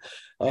point.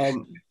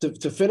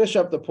 To finish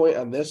up the point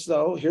on this,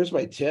 though, here's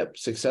my tip,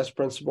 success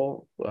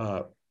principle,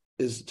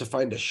 is to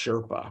find a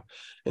Sherpa.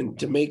 And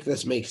to make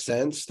this make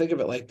sense, think of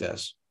it like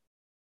this.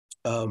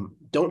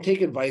 Don't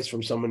take advice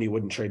from someone you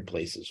wouldn't trade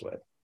places with.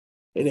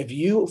 And if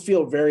you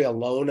feel very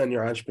alone on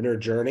your entrepreneur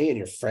journey and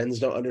your friends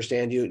don't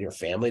understand you and your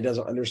family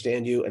doesn't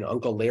understand you and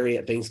Uncle Larry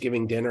at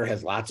Thanksgiving dinner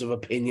has lots of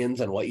opinions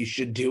on what you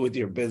should do with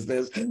your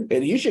business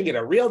and you should get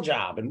a real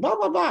job and blah,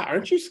 blah, blah.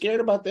 Aren't you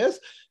scared about this?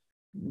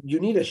 You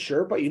need a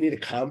Sherpa. You need a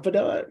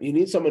confidant. You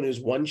need someone who's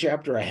one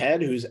chapter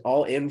ahead, who's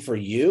all in for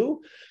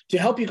you to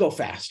help you go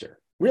faster.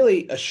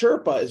 Really, a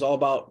Sherpa is all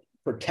about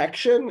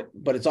protection,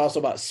 but it's also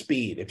about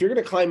speed. If you're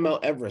going to climb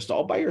Mount Everest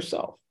all by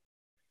yourself,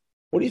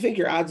 What do you think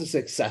your odds of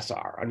success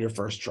are on your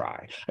first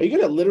try? Are you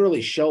going to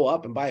literally show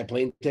up and buy a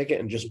plane ticket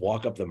and just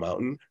walk up the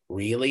mountain?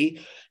 Really?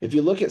 If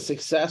you look at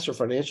success or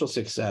financial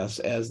success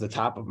as the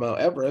top of Mount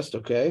Everest,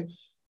 okay,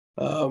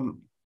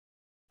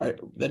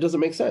 that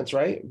doesn't make sense,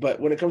 right? But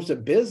when it comes to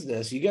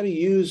business, you got to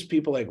use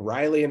people like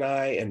Riley and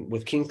I, and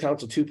with King's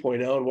Council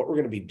 2.0, and what we're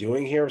going to be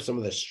doing here, some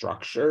of the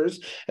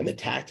structures and the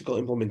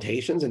tactical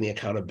implementations and the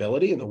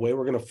accountability and the way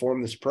we're going to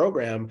form this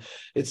program.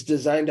 It's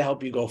designed to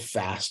help you go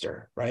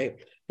faster, right?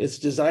 It's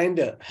designed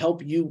to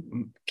help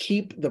you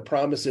keep the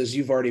promises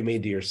you've already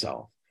made to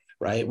yourself,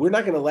 right? We're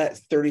not going to let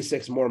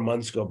 36 more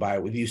months go by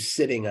with you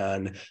sitting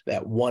on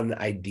that one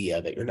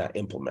idea that you're not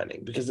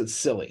implementing, because it's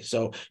silly.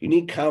 So you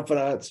need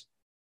confidence.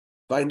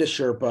 Find a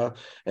Sherpa.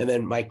 And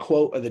then my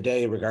quote of the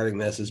day regarding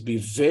this is, be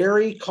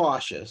very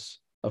cautious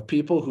of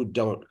people who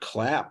don't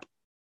clap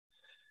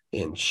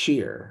and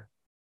cheer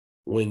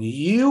when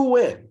you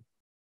win.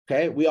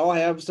 Okay. We all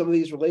have some of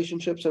these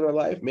relationships in our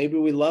life. Maybe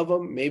we love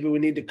them. Maybe we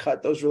need to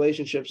cut those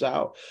relationships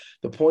out.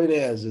 The point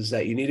is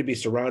that you need to be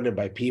surrounded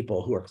by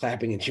people who are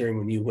clapping and cheering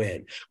when you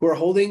win, who are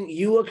holding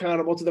you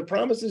accountable to the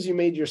promises you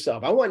made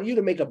yourself. I want you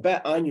to make a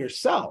bet on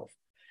yourself.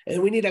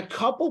 And we need a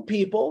couple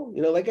people,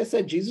 like I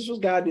said, Jesus was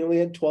God and he only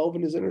had 12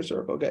 in his inner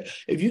circle. Okay.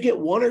 If you get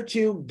one or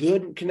two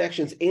good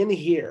connections in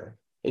here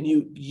and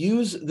you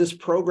use this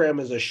program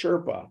as a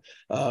Sherpa,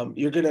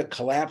 you're going to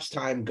collapse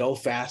time, go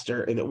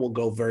faster, and it will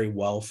go very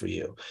well for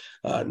you.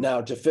 Now,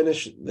 to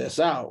finish this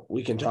out,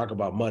 we can talk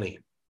about money.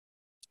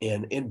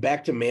 And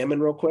back to Mammon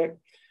real quick.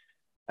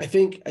 I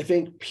think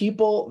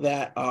people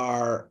that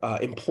are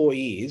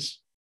employees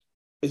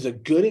is a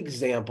good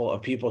example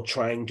of people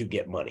trying to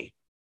get money.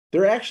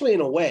 They're actually,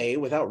 in a way,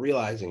 without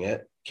realizing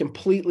it,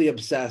 completely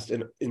obsessed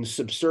and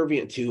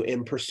subservient to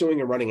and pursuing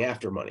and running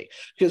after money.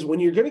 Because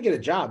when you're going to get a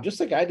job, just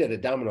like I did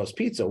at Domino's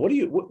Pizza, when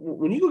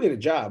you go get a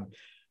job,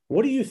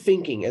 what are you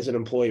thinking as an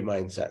employee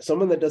mindset?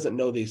 Someone that doesn't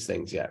know these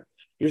things yet.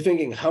 You're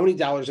thinking, how many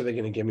dollars are they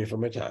going to give me for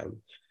my time?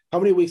 How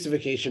many weeks of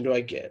vacation do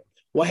I get?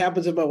 What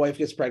happens if my wife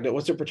gets pregnant?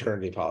 What's their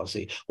paternity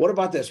policy? What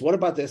about this? What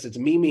about this? It's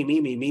me, me, me,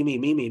 me, me, me,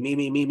 me, me, me,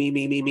 me, me, me,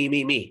 me, me, me,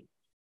 me, me.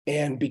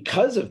 And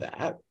because of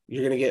that,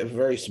 you're going to get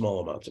very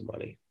small amounts of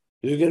money.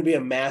 There's going to be a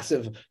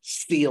massive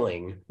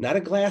ceiling, not a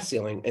glass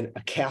ceiling, and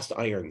a cast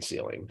iron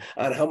ceiling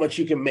on how much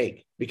you can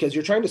make, because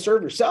you're trying to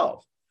serve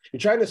yourself. You're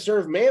trying to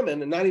serve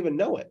Mammon and not even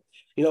know it.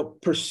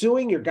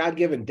 Pursuing your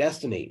God-given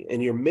destiny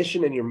and your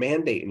mission and your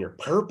mandate and your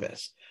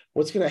purpose.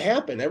 What's going to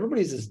happen?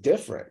 Everybody's is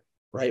different.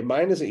 Right?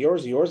 Mine isn't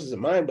yours and yours isn't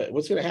mine, but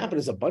what's going to happen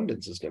is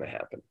abundance is going to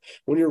happen.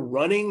 When you're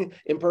running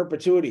in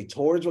perpetuity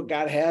towards what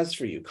God has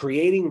for you,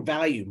 creating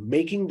value,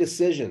 making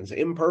decisions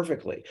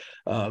imperfectly,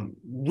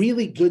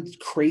 really good,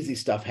 crazy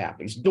stuff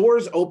happens.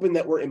 Doors open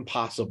that were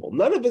impossible.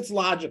 None of it's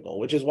logical,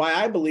 which is why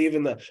I believe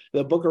in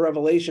the book of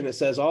Revelation, it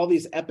says all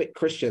these epic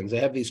Christians,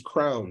 they have these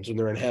crowns when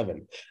they're in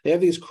heaven. They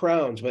have these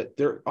crowns, but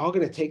they're all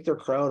going to take their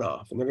crown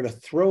off and they're going to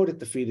throw it at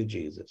the feet of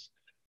Jesus.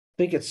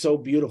 I think it's so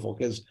beautiful,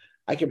 because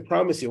I can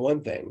promise you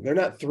one thing. They're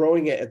not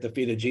throwing it at the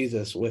feet of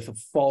Jesus with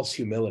false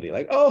humility.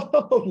 Like,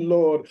 oh,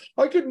 Lord,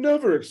 I could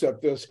never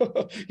accept this.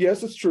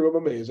 Yes, it's true.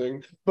 I'm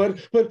amazing. But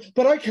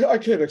I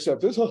can't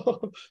accept this.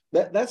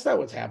 That's not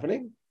what's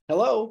happening.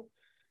 Hello.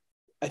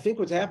 I think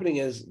what's happening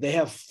is they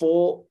have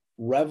full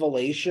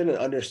revelation and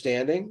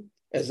understanding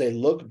as they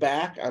look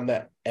back on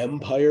that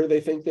empire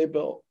they think they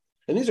built.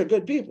 And these are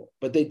good people,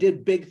 but they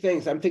did big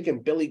things. I'm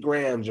thinking Billy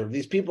Graham's, or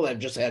these people that have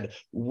just had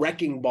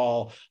wrecking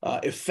ball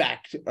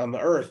effect on the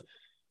earth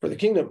for the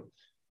kingdom.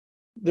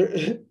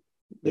 They're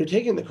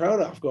taking the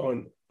crown off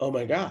going, oh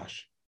my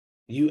gosh,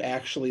 you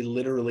actually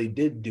literally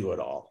did do it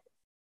all.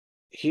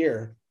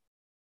 Here,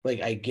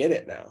 like, I get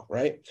it now,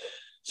 right?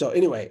 So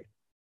anyway,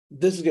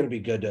 this is going to be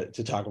good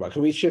to talk about.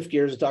 Can we shift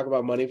gears and talk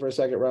about money for a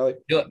second, Riley?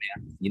 Do it,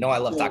 man. I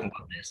love talking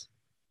about this.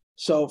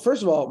 So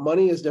first of all,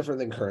 money is different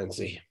than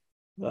currency.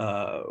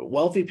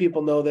 Wealthy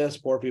people know this,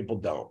 poor people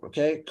don't.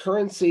 Okay.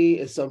 Currency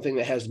is something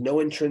that has no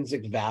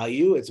intrinsic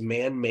value. It's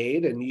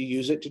man-made, and you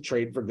use it to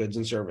trade for goods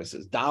and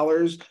services.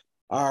 Dollars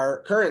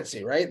are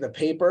currency, right? The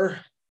paper.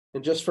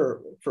 And just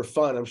for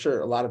fun, I'm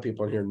sure a lot of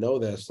people in here know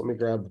this. Let me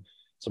grab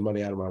some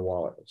money out of my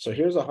wallet. So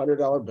here's a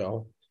 $100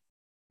 bill,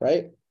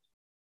 right?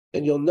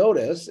 And you'll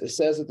notice it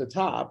says at the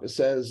top, it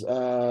says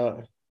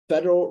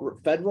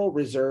Federal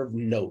Reserve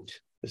Note.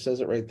 It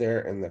says it right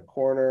there in the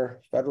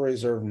corner, Federal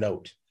Reserve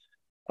Note.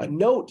 A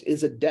note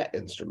is a debt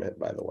instrument,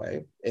 by the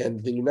way,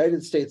 and the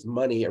United States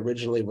money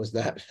originally was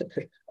not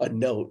a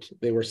note.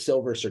 They were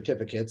silver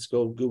certificates.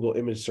 Go Google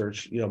image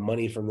search,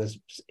 money from this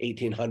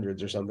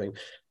 1800s or something.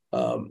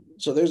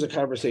 So there's a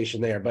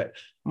conversation there, but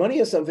money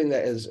is something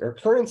that is, or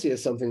currency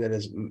is something that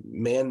is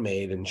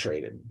man-made and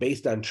traded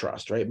based on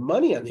trust, right?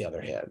 Money, on the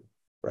other hand,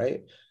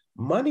 right?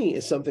 Money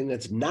is something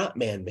that's not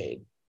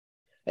man-made.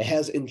 It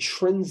has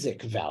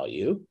intrinsic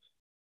value.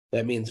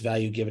 That means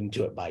value given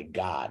to it by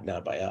God,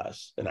 not by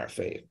us in our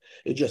faith.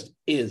 It just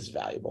is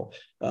valuable.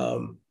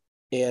 And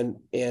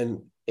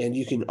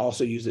you can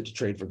also use it to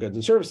trade for goods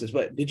and services.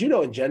 But did you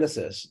know in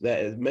Genesis that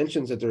it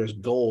mentions that there is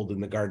gold in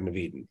the Garden of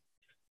Eden?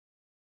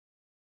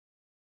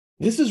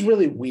 This is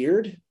really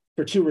weird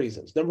for two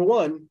reasons. Number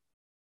one,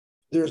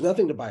 there's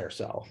nothing to buy or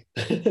sell.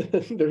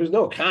 There's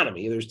no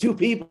economy. There's two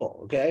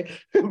people, okay?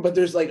 But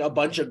there's like a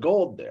bunch of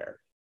gold there.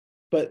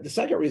 But the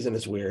second reason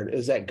it's weird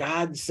is that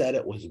God said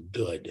it was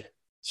good,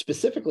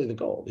 specifically the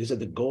gold. He said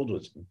the gold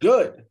was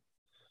good.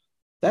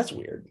 That's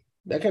weird.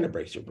 That kind of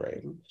breaks your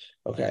brain.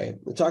 Okay.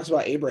 It talks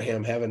about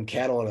Abraham having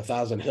cattle on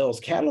 1,000 hills.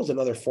 Cattle is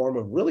another form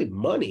of really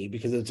money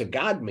because it's a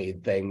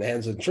God-made thing that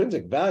has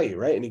intrinsic value,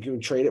 right? And you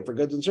can trade it for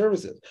goods and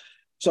services.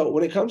 So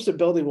when it comes to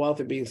building wealth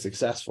and being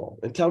successful,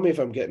 and tell me if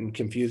I'm getting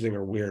confusing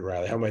or weird,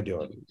 Riley, how am I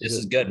doing? This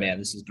is good, man.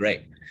 This is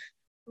great.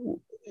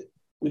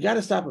 We got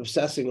to stop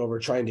obsessing over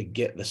trying to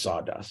get the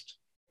sawdust,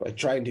 like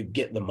trying to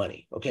get the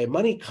money. Okay.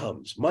 Money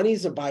comes. Money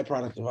is a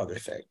byproduct of other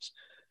things.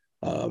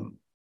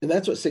 And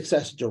that's what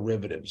success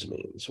derivatives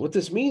means. What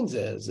this means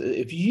is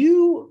if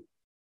you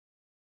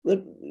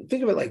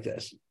think of it like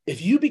this,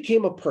 if you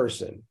became a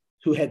person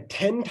who had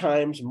 10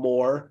 times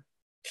more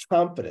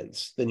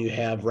confidence than you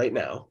have right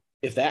now,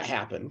 if that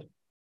happened,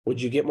 would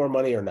you get more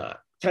money or not?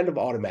 Kind of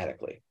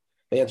automatically.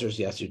 The answer is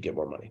yes, you'd get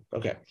more money.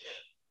 Okay.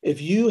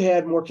 If you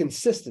had more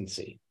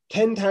consistency,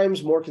 10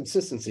 times more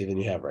consistency than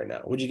you have right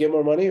now, would you get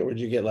more money or would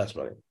you get less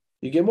money?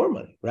 You get more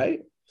money,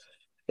 right?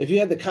 If you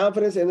had the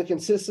confidence and the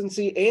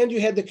consistency and you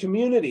had the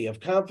community of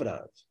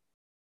confidants,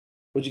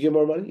 would you get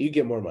more money? You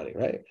get more money,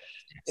 right?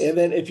 And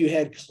then if you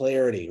had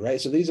clarity,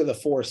 right? So these are the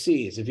 4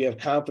 C's. If you have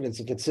confidence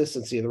and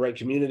consistency in the right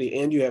community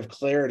and you have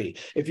clarity,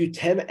 if you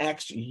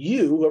 10X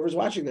you, whoever's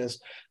watching this,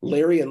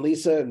 Larry and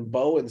Lisa and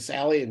Bo and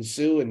Sally and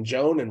Sue and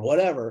Joan and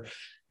whatever,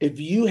 if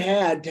you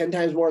had 10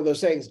 times more of those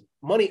things,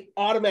 money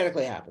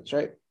automatically happens,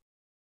 right?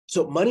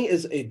 So money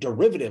is a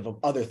derivative of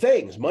other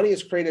things. Money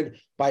is created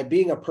by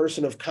being a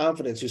person of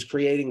confidence who's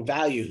creating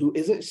value, who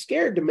isn't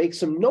scared to make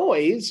some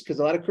noise, because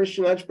a lot of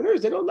Christian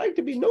entrepreneurs, they don't like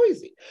to be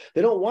noisy.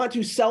 They don't want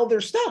to sell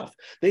their stuff.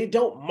 They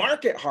don't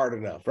market hard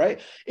enough, right?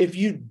 If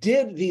you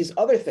did these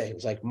other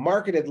things, like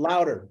marketed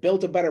louder,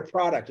 built a better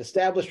product,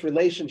 established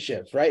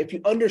relationships, right? If you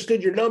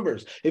understood your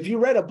numbers, if you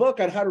read a book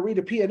on how to read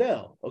a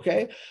P&L,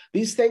 okay?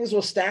 These things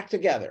will stack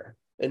together.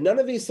 And none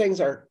of these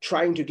things are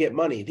trying to get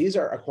money. These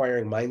are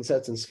acquiring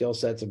mindsets and skill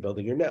sets and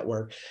building your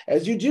network.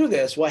 As you do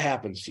this, what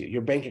happens to you?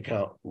 Your bank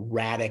account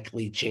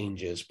radically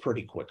changes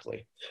pretty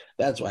quickly.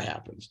 That's what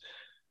happens.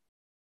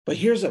 But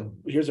here's a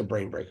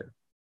brain breaker.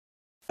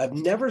 I've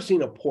never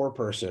seen a poor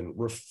person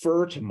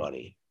refer to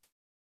money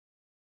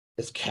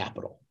as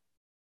capital.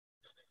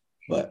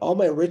 But all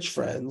my rich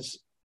friends,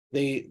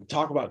 they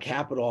talk about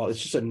capital.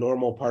 It's just a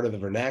normal part of the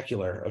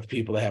vernacular of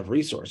people that have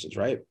resources,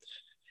 right?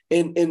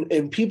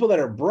 And people that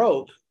are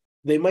broke,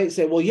 they might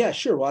say, well, yeah,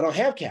 sure. Well, I don't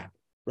have capital,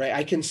 right?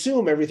 I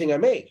consume everything I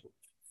make.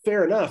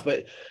 Fair enough.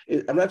 But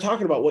I'm not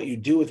talking about what you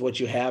do with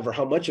what you have or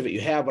how much of it you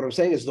have. What I'm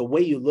saying is the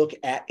way you look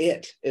at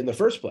it in the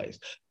first place.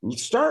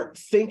 Start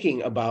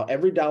thinking about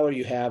every dollar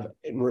you have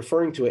and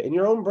referring to it in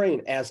your own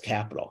brain as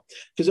capital,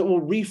 because it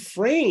will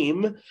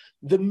reframe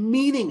the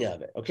meaning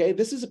of it. Okay.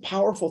 This is a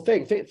powerful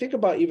thing. Think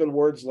about even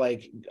words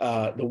like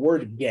the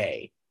word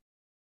gay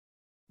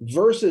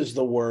versus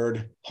the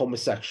word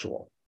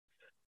homosexual.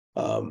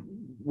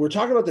 We're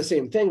talking about the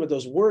same thing, but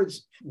those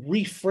words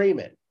reframe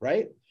it,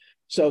 right?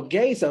 So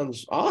gay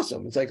sounds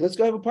awesome. It's like, let's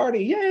go have a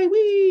party. Yay,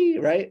 wee,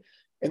 right?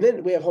 And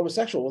then we have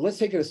homosexual. Well, let's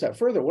take it a step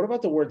further. What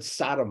about the word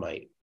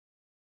sodomite?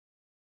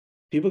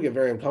 People get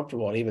very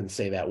uncomfortable and even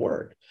say that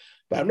word.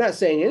 But I'm not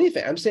saying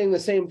anything. I'm saying the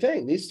same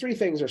thing. These 3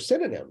 things are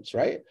synonyms,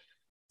 right?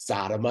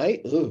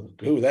 Sodomite,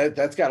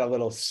 that's got a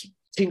little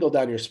tingle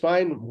down your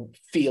spine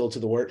feel to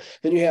the word.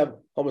 Then you have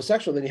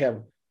homosexual, then you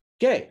have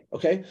gay,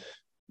 okay?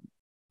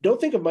 Don't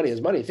think of money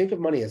as money. Think of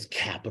money as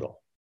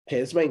capital.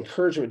 Okay, this is my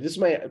encouragement. This is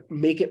my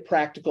make it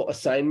practical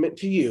assignment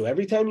to you.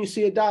 Every time you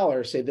see a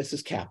dollar, say this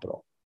is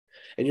capital.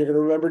 And you're going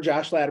to remember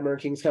Josh Latimer,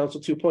 King's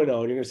Council 2.0, and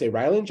you're going to say,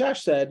 Riley and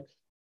Josh said,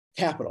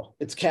 capital.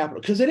 It's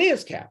capital, because it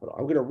is capital.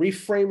 I'm going to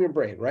reframe your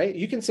brain, right?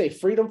 You can say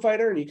freedom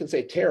fighter and you can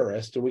say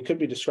terrorist, and we could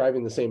be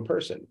describing the same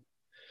person.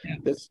 Yeah.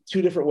 There's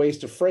 2 different ways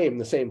to frame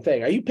the same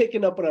thing. Are you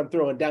picking up what I'm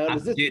throwing down?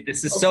 Dude,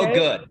 this is okay? So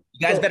good.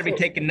 You guys better be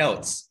taking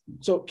notes.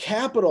 So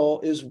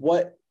capital is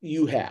what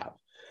you have.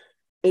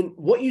 And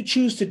what you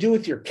choose to do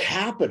with your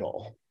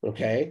capital,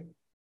 okay,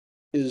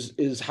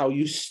 is how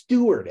you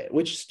steward it,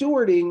 which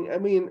stewarding, I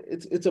mean,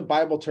 it's a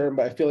Bible term,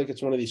 but I feel like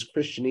it's one of these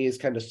Christianese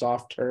kind of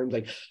soft terms,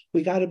 like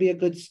we got to be a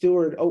good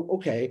steward. Oh,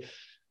 okay.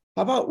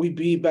 How about we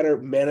be better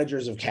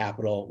managers of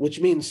capital, which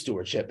means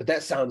stewardship, but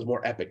that sounds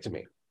more epic to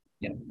me.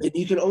 Yeah.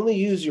 You can only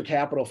use your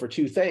capital for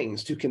 2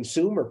 things, to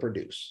consume or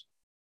produce.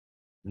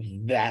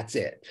 That's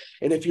it.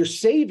 And if you're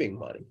saving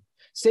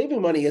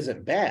money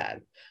isn't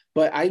bad.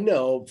 But I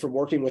know from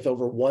working with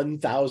over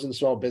 1,000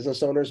 small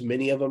business owners,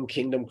 many of them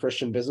Kingdom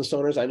Christian business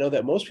owners, I know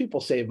that most people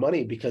save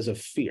money because of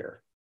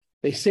fear.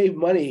 They save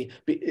money.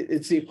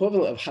 It's the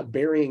equivalent of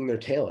burying their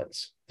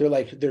talents.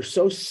 They're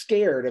so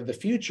scared of the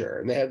future,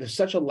 and they have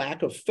such a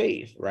lack of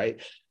faith,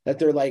 right? That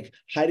they're like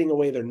hiding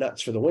away their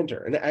nuts for the winter.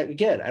 And I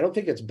don't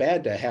think it's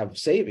bad to have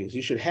savings.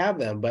 You should have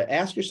them, but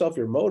ask yourself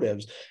your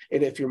motives.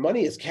 And if your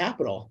money is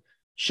capital,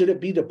 Should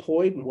it be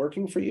deployed and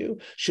working for you?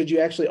 Should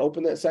you actually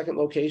open that second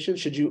location?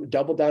 Should you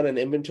double down on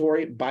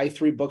inventory, buy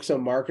 3 books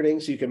on marketing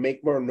so you can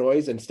make more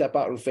noise and step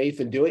out in faith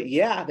and do it?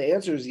 Yeah, the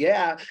answer is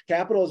yeah.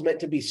 Capital is meant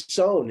to be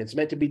sown. It's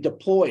meant to be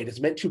deployed. It's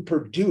meant to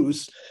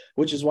produce,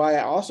 which is why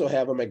I also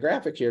have on my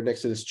graphic here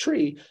next to this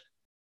tree,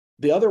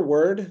 the other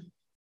word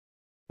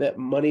that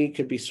money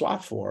could be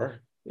swapped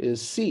for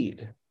is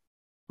seed.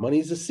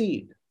 Money's a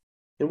seed.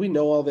 And we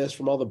know all this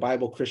from all the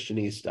Bible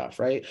Christianese stuff,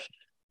 right?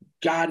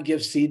 God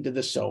gives seed to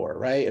the sower,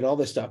 right? And all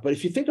this stuff. But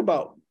if you think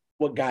about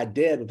what God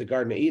did with the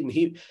Garden of Eden,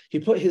 he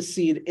put his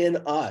seed in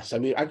us. I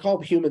mean, I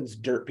call humans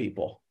dirt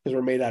people because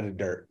we're made out of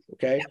dirt,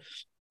 okay?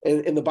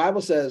 And the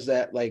Bible says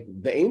that like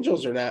the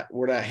angels were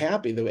not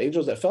happy. The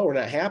angels that fell were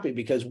not happy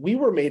because we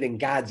were made in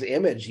God's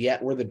image,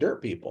 yet we're the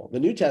dirt people. The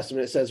New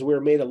Testament, it says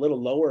we're made a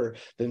little lower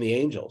than the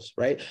angels,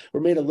 right?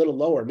 We're made a little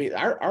lower. I mean,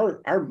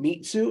 our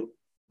meat suit,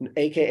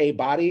 AKA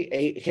body,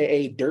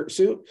 AKA dirt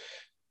suit,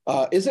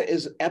 isn't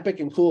as epic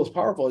and cool as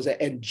powerful as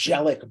an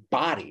angelic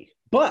body,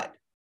 but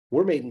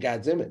we're made in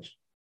God's image.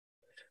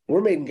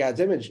 We're made in God's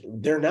image.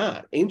 They're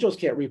not. Angels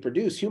can't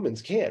reproduce.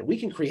 Humans can. We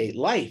can create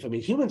life. I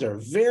mean, humans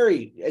are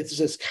it's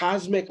this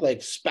cosmic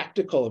like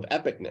spectacle of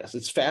epicness.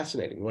 It's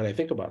fascinating when I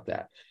think about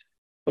that.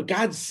 But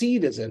God's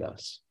seed is in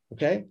us,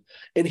 okay?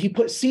 And he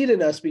put seed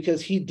in us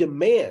because he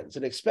demands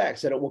and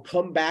expects that it will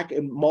come back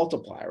and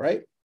multiply,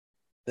 right?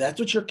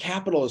 That's what your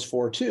capital is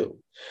for too.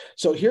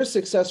 So here's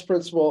success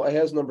principle. It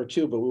has number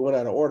 2, but we went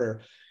out of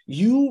order.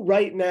 You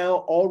right now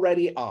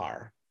already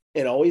are,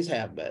 and always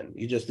have been.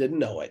 You just didn't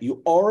know it.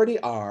 You already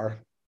are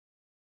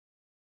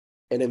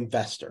an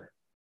investor.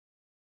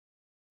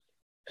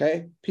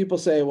 Okay. People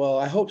say, well,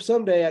 I hope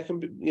someday I can,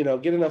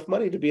 get enough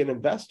money to be an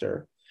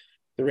investor.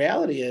 The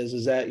reality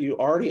is that you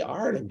already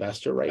are an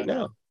investor right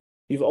now.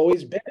 You've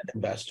always been an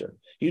investor.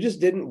 You just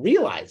didn't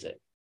realize it.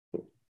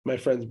 My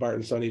friends Bart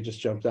and Sonny just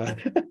jumped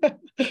on.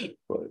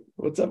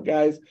 What's up,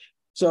 guys?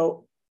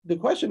 So the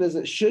question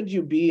isn't, should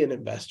you be an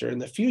investor in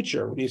the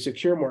future when you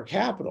secure more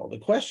capital? The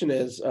question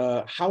is,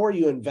 how are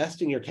you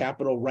investing your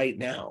capital right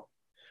now,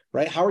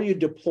 right? How are you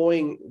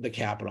deploying the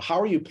capital? How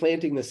are you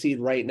planting the seed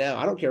right now?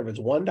 I don't care if it's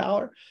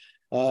 $1.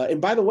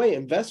 And by the way,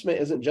 investment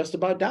isn't just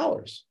about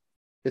dollars.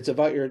 It's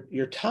about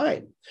your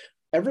time.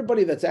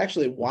 Everybody that's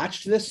actually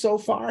watched this so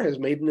far has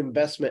made an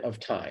investment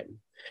of time.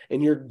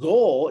 And your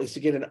goal is to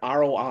get an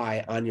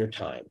ROI on your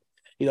time.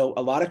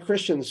 A lot of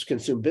Christians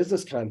consume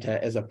business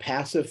content as a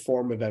passive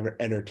form of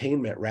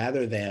entertainment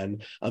rather than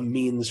a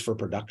means for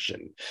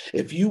production.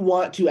 If you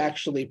want to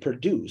actually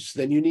produce,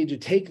 then you need to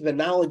take the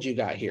knowledge you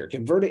got here,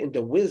 convert it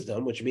into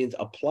wisdom, which means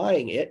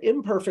applying it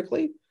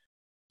imperfectly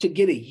to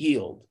get a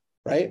yield,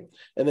 right?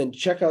 And then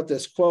check out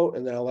this quote,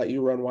 and then I'll let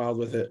you run wild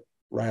with it,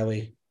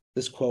 Riley.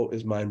 This quote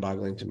is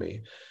mind-boggling to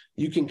me.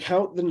 You can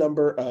count the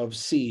number of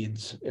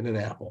seeds in an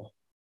apple.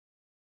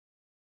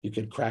 You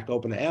could crack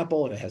open an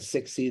apple and it has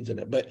 6 seeds in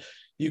it, but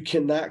you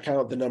cannot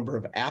count the number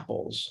of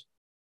apples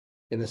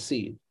in a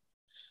seed.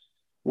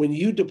 When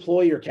you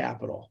deploy your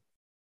capital,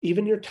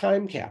 even your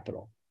time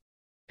capital,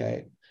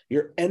 okay,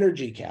 your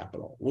energy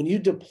capital, when you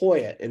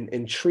deploy it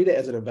and treat it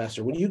as an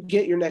investor, when you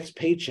get your next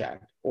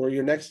paycheck or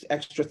your next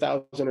extra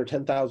 $1,000 or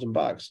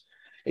 $10,000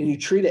 and you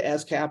treat it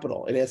as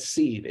capital and as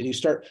seed and you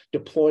start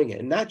deploying it,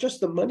 and not just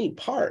the money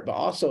part, but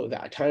also the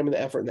time and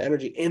the effort and the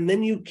energy, and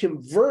then you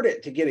convert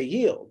it to get a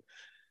yield,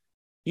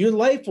 your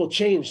life will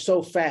change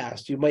so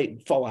fast, you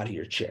might fall out of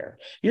your chair.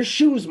 Your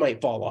shoes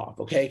might fall off,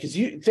 okay? Because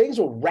things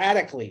will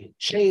radically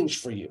change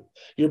for you.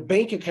 Your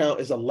bank account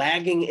is a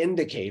lagging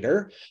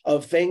indicator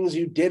of things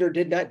you did or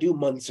did not do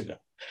months ago.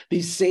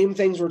 These same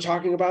things we're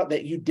talking about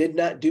that you did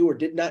not do or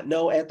did not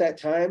know at that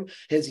time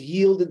has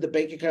yielded the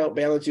bank account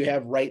balance you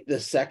have right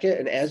this second.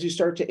 And as you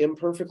start to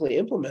imperfectly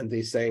implement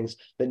these things,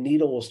 the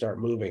needle will start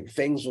moving.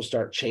 Things will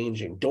start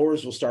changing.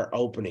 Doors will start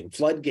opening.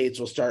 Floodgates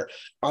will start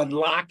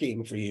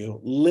unlocking for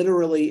you,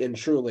 literally and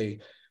truly.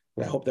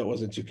 And I hope that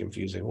wasn't too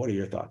confusing. What are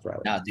your thoughts,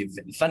 Riley? No, dude,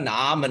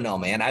 phenomenal,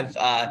 man.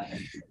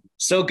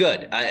 So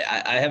good.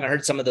 I haven't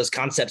heard some of those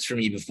concepts from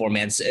you before,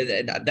 man. So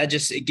that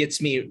just it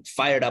gets me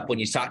fired up when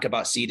you talk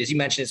about seed. As you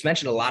mentioned, it's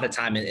mentioned a lot of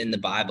time in the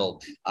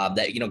Bible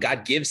that,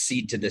 God gives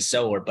seed to the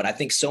sower. But I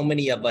think so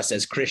many of us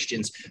as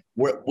Christians,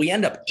 we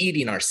end up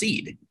eating our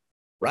seed,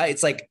 right?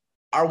 It's like,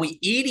 are we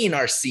eating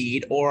our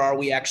seed or are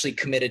we actually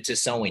committed to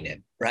sowing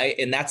it, right?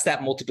 And that's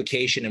that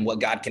multiplication and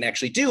what God can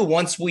actually do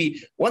once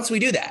we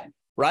do that.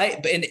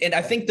 Right. And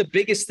I think the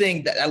biggest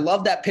thing that I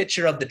love that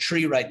picture of the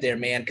tree right there,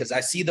 man, because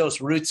I see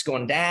those roots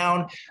going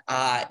down.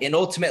 And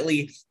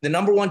ultimately, the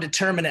number one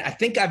determinant, I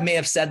think I may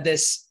have said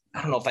this.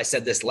 I don't know if I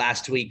said this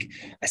last week.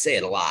 I say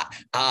it a lot.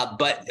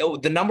 But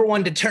the number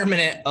one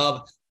determinant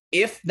of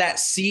if that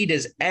seed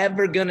is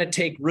ever going to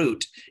take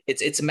root,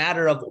 it's a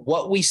matter of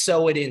what we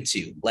sow it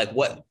into. Like,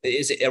 what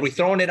is it? Are we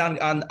throwing it on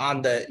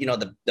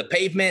the the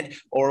pavement,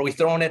 or are we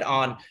throwing it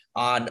on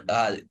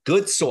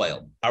good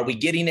soil? Are we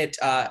getting it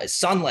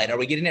sunlight? Are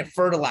we getting it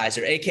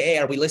fertilizer? AKA,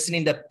 are we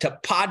listening to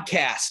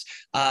podcasts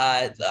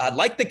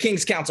like the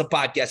King's Council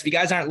podcast? If you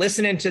guys aren't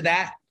listening to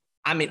that,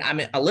 I mean, I'm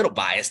a little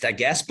biased, I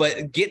guess,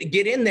 but get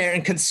in there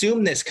and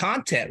consume this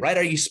content, right?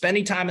 Are you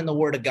spending time in the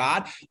Word of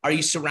God? Are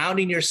you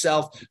surrounding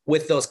yourself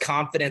with those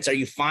confidants? Are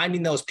you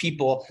finding those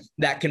people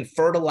that can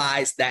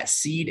fertilize that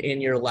seed in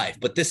your life?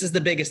 But this is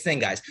the biggest thing,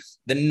 guys.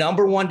 The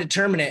number one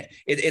determinant,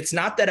 it's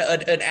not that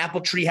an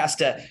apple tree has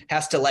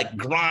to like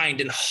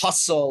grind and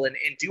hustle and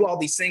do all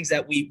these things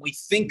that we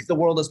think the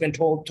world has been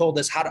told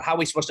us how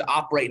we're supposed to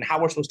operate and how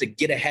we're supposed to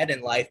get ahead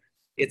in life.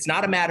 It's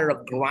not a matter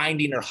of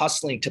grinding or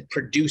hustling to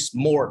produce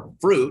more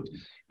fruit.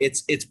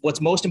 It's what's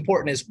most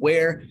important is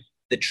where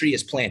the tree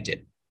is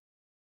planted,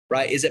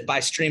 right? Is it by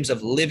streams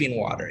of living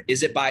water?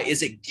 Is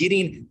it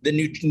getting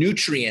the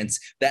nutrients,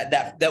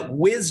 that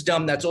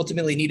wisdom that's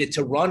ultimately needed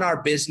to run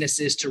our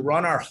businesses, to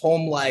run our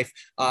home life,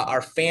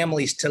 our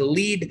families, to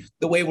lead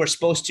the way we're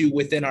supposed to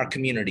within our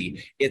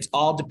community? It's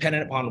all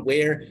dependent upon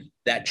where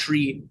that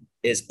tree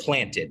is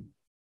planted.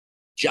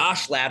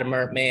 Josh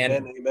Latimer, man.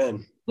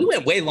 Amen. We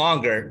went way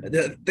longer.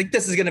 I think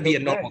this is going to be a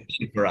normal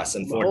thing for us,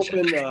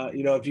 unfortunately. I'm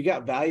hoping, if you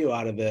got value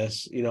out of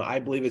this, I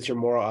believe it's your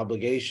moral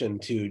obligation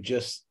to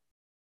just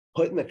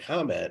put in the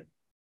comment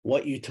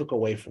what you took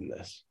away from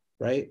this,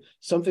 right?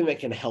 Something that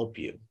can help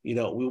you. We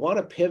want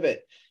to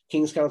pivot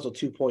King's Council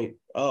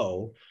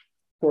 2.0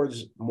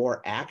 towards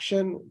more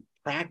action,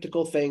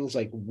 practical things,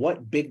 like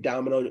what big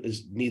domino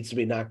needs to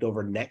be knocked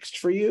over next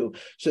for you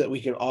so that we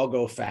can all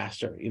go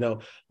faster.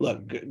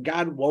 Look,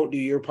 God won't do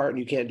your part and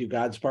you can't do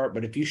God's part,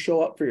 but if you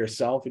show up for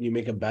yourself and you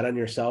make a bet on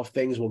yourself,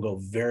 things will go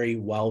very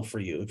well for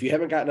you. If you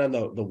haven't gotten on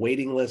the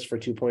waiting list for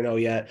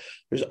 2.0 yet,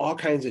 there's all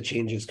kinds of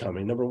changes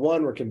coming. Number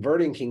one, we're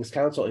converting King's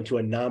Council into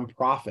a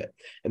nonprofit.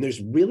 And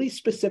there's really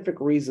specific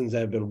reasons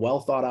that have been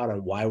well thought out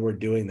on why we're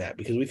doing that,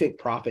 because we think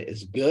profit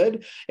is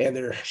good and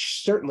there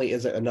certainly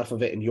isn't enough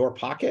of it in your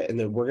pocket, and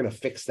then we're going to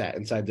fix that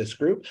inside this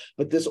group.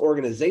 But this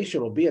organization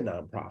will be a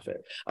nonprofit.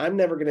 I'm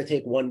never going to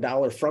take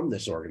 $1 from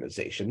this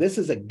organization. This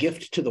is a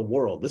gift to the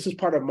world. This is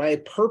part of my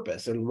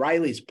purpose, and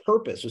Riley's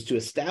purpose was to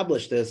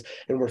establish this,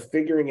 and we're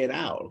figuring it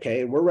out.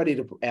 Okay, and we're ready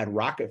to add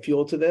rocket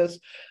fuel to this.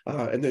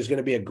 And there's going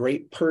to be a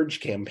great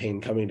purge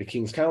campaign coming to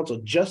King's Council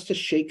just to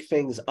shake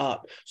things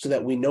up, so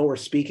that we know we're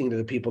speaking to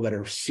the people that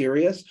are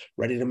serious,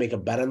 ready to make a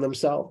bet on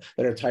themselves,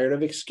 that are tired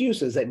of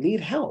excuses, that need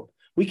help.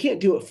 We can't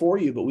do it for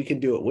you, but we can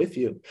do it with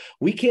you.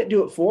 We can't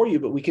do it for you,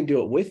 but we can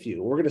do it with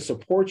you. We're going to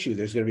support you.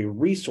 There's going to be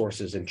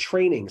resources and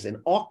trainings and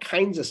all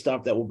kinds of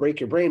stuff that will break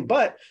your brain.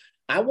 But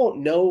I won't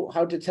know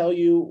how to tell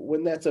you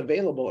when that's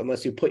available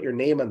unless you put your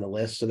name on the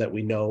list, so that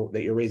we know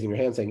that you're raising your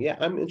hand saying, yeah,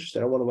 I'm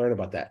interested. I want to learn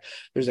about that.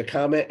 There's a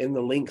comment in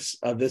the links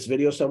of this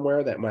video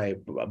somewhere that my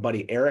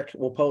buddy Eric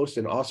will post.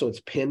 And also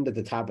it's pinned at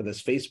the top of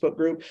this Facebook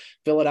group.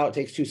 Fill it out. It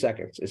takes 2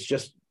 seconds. It's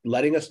just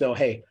letting us know,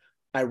 hey,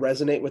 I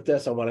resonate with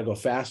this. I want to go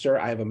faster.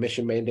 I have a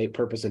mission, mandate,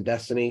 purpose, and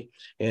destiny.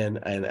 And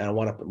I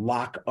want to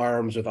lock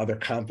arms with other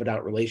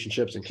confidant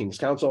relationships in King's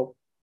Council.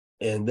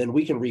 And then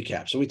we can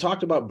recap. So we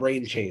talked about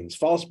brain chains,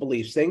 false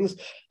beliefs, things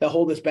that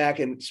hold us back.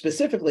 And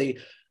specifically,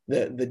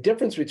 the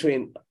difference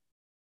between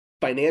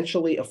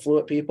financially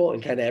affluent people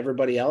and kind of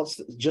everybody else,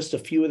 just a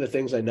few of the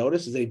things I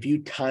noticed is they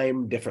view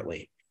time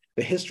differently.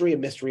 The history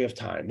and mystery of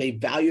time. They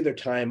value their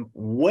time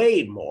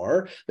way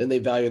more than they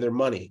value their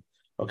money.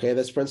 Okay,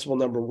 that's principle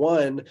number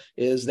one,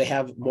 is they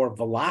have more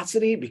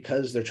velocity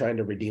because they're trying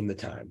to redeem the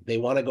time. They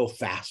want to go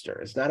faster.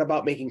 It's not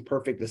about making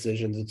perfect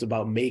decisions. It's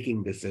about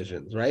making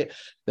decisions, right?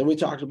 Then we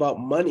talked about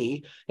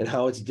money and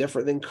how it's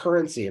different than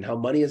currency, and how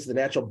money is the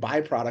natural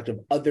byproduct of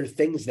other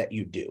things that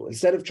you do.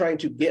 Instead of trying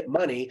to get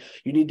money,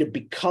 you need to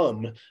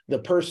become the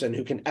person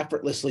who can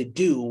effortlessly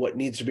do what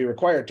needs to be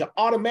required to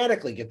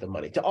automatically get the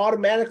money, to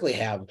automatically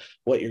have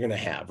what you're going to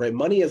have, right?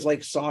 Money is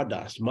like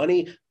sawdust.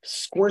 Money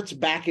squirts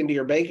back into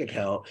your bank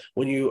account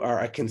when you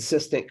are a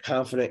consistent,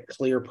 confident,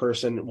 clear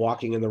person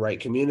walking in the right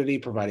community,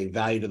 providing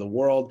value to the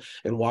world,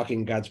 and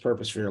walking God's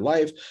purpose for your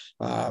life.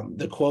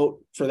 The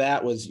quote for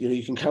that was,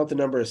 you can count the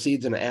number of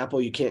seeds in an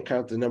apple. You can't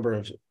count the number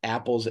of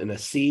apples in a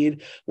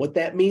seed. What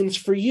that means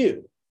for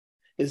you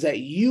is that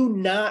you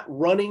not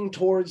running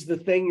towards the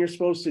thing you're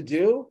supposed to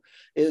do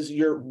is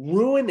you're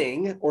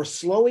ruining or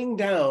slowing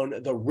down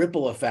the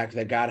ripple effect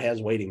that God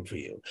has waiting for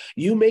you.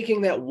 You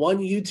making that one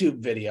YouTube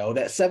video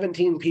that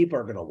 17 people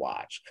are going to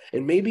watch,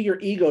 and maybe your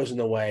ego's in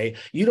the way.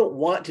 You don't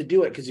want to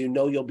do it because you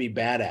know you'll be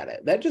bad at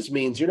it. That just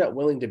means you're not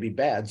willing to be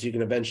bad so you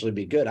can eventually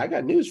be good. I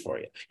got news for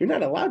you. You're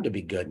not allowed to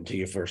be good until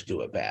you first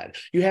do it bad.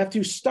 You have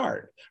to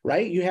start,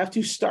 right? You have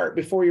to start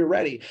before you're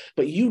ready.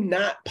 But you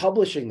not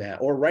publishing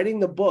that or writing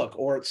the book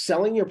or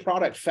selling your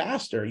product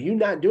faster, you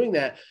not doing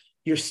that,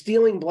 you're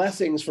stealing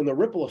blessings from the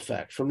ripple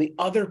effect, from the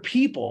other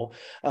people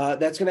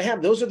that's going to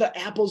have. Those are the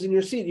apples in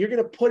your seed. You're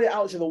going to put it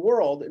out to the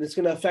world, and it's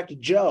going to affect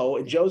Joe,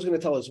 and Joe's going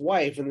to tell his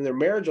wife, and then their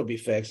marriage will be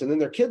fixed, and then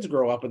their kids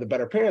grow up with the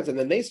better parents, and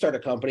then they start a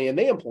company, and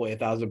they employ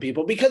 1,000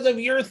 people because of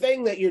your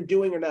thing that you're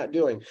doing or not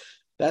doing.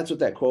 That's what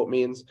that quote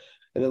means.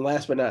 And then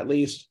last but not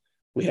least,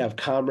 we have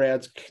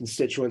comrades,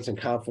 constituents, and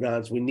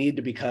confidants. We need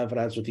to be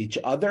confidants with each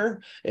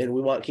other, and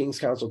we want King's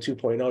Council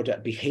 2.0 to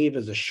behave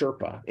as a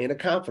Sherpa and a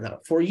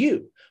confidant for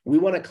you. We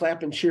want to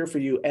clap and cheer for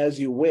you as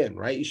you win,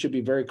 right? You should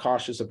be very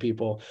cautious of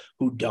people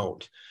who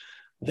don't.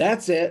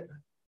 That's it.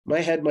 My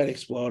head might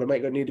explode. I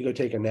might need to go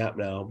take a nap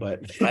now,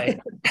 but Right.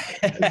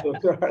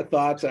 those are our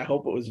thoughts. I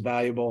hope it was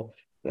valuable,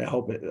 and I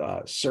hope it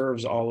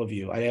serves all of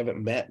you. I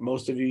haven't met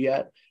most of you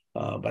yet,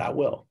 but I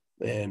will.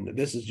 And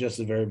this is just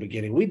the very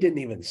beginning. We didn't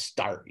even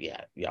start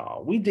yet,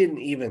 y'all. We didn't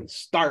even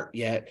start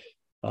yet.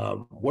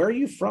 Where are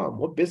you from?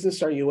 What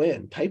business are you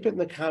in? Type it in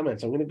the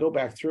comments. I'm going to go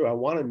back through. I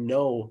want to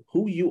know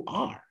who you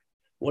are.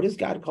 What is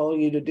God calling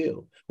you to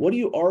do? What do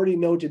you already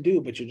know to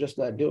do, but you're just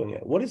not doing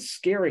it? What is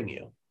scaring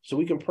you? So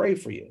we can pray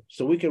for you,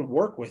 so we can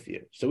work with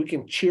you, so we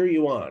can cheer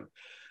you on.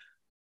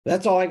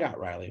 That's all I got,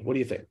 Riley. What do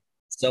you think?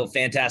 So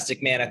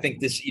fantastic, man. I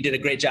think you did a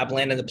great job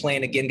landing the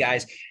plane again,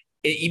 guys.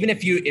 Even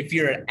if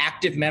you're an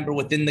active member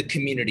within the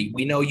community,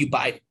 we know you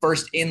by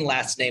first and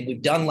last name.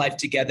 We've done life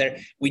together.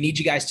 We need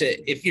you guys to,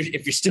 if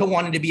you're still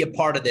wanting to be a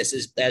part of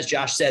this, as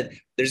Josh said,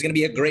 there's going to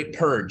be a great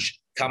purge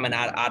coming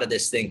out of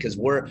this thing, because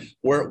we're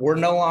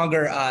no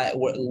longer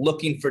we're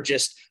looking for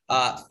just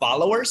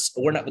followers.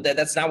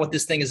 That's not what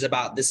this thing is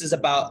about. This is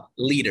about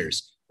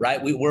leaders, right?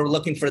 We're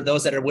looking for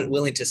those that are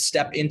willing to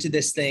step into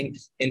this thing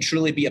and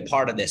truly be a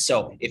part of this.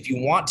 So if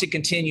you want to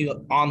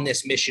continue on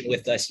this mission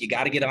with us, you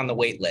got to get on the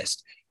wait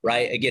list.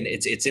 Right. Again,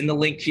 it's in the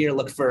link here.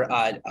 Look for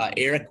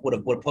Eric would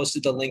have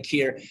posted the link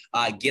here.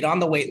 Get on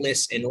the wait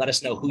list and let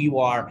us know who you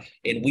are,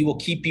 and we will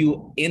keep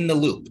you in the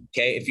loop.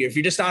 OK, if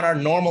you're just on our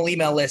normal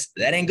email list,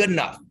 that ain't good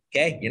enough.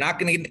 OK, you're not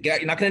gonna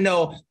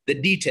know the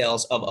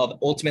details of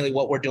ultimately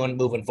what we're doing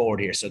moving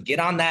forward here. So get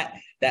on that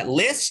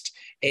list.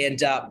 And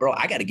bro,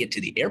 I got to get to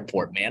the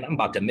airport, man. I'm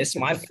about to miss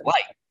my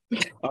flight.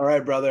 All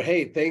right, brother.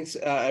 Hey, thanks,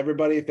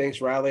 everybody. Thanks,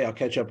 Riley. I'll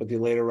catch up with you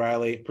later,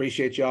 Riley.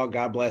 Appreciate y'all.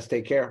 God bless.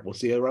 Take care. We'll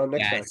see you around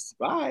next time.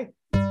 Bye.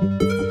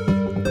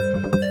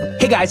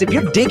 Hey guys, if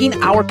you're digging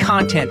our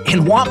content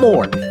and want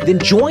more, then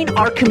join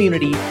our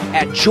community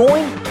at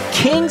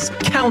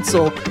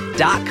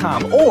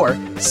joinkingscouncil.com or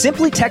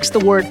simply text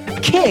the word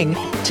KING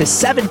to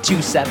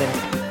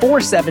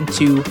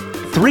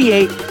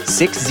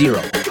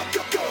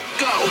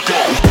 727-472-3860.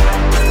 Go.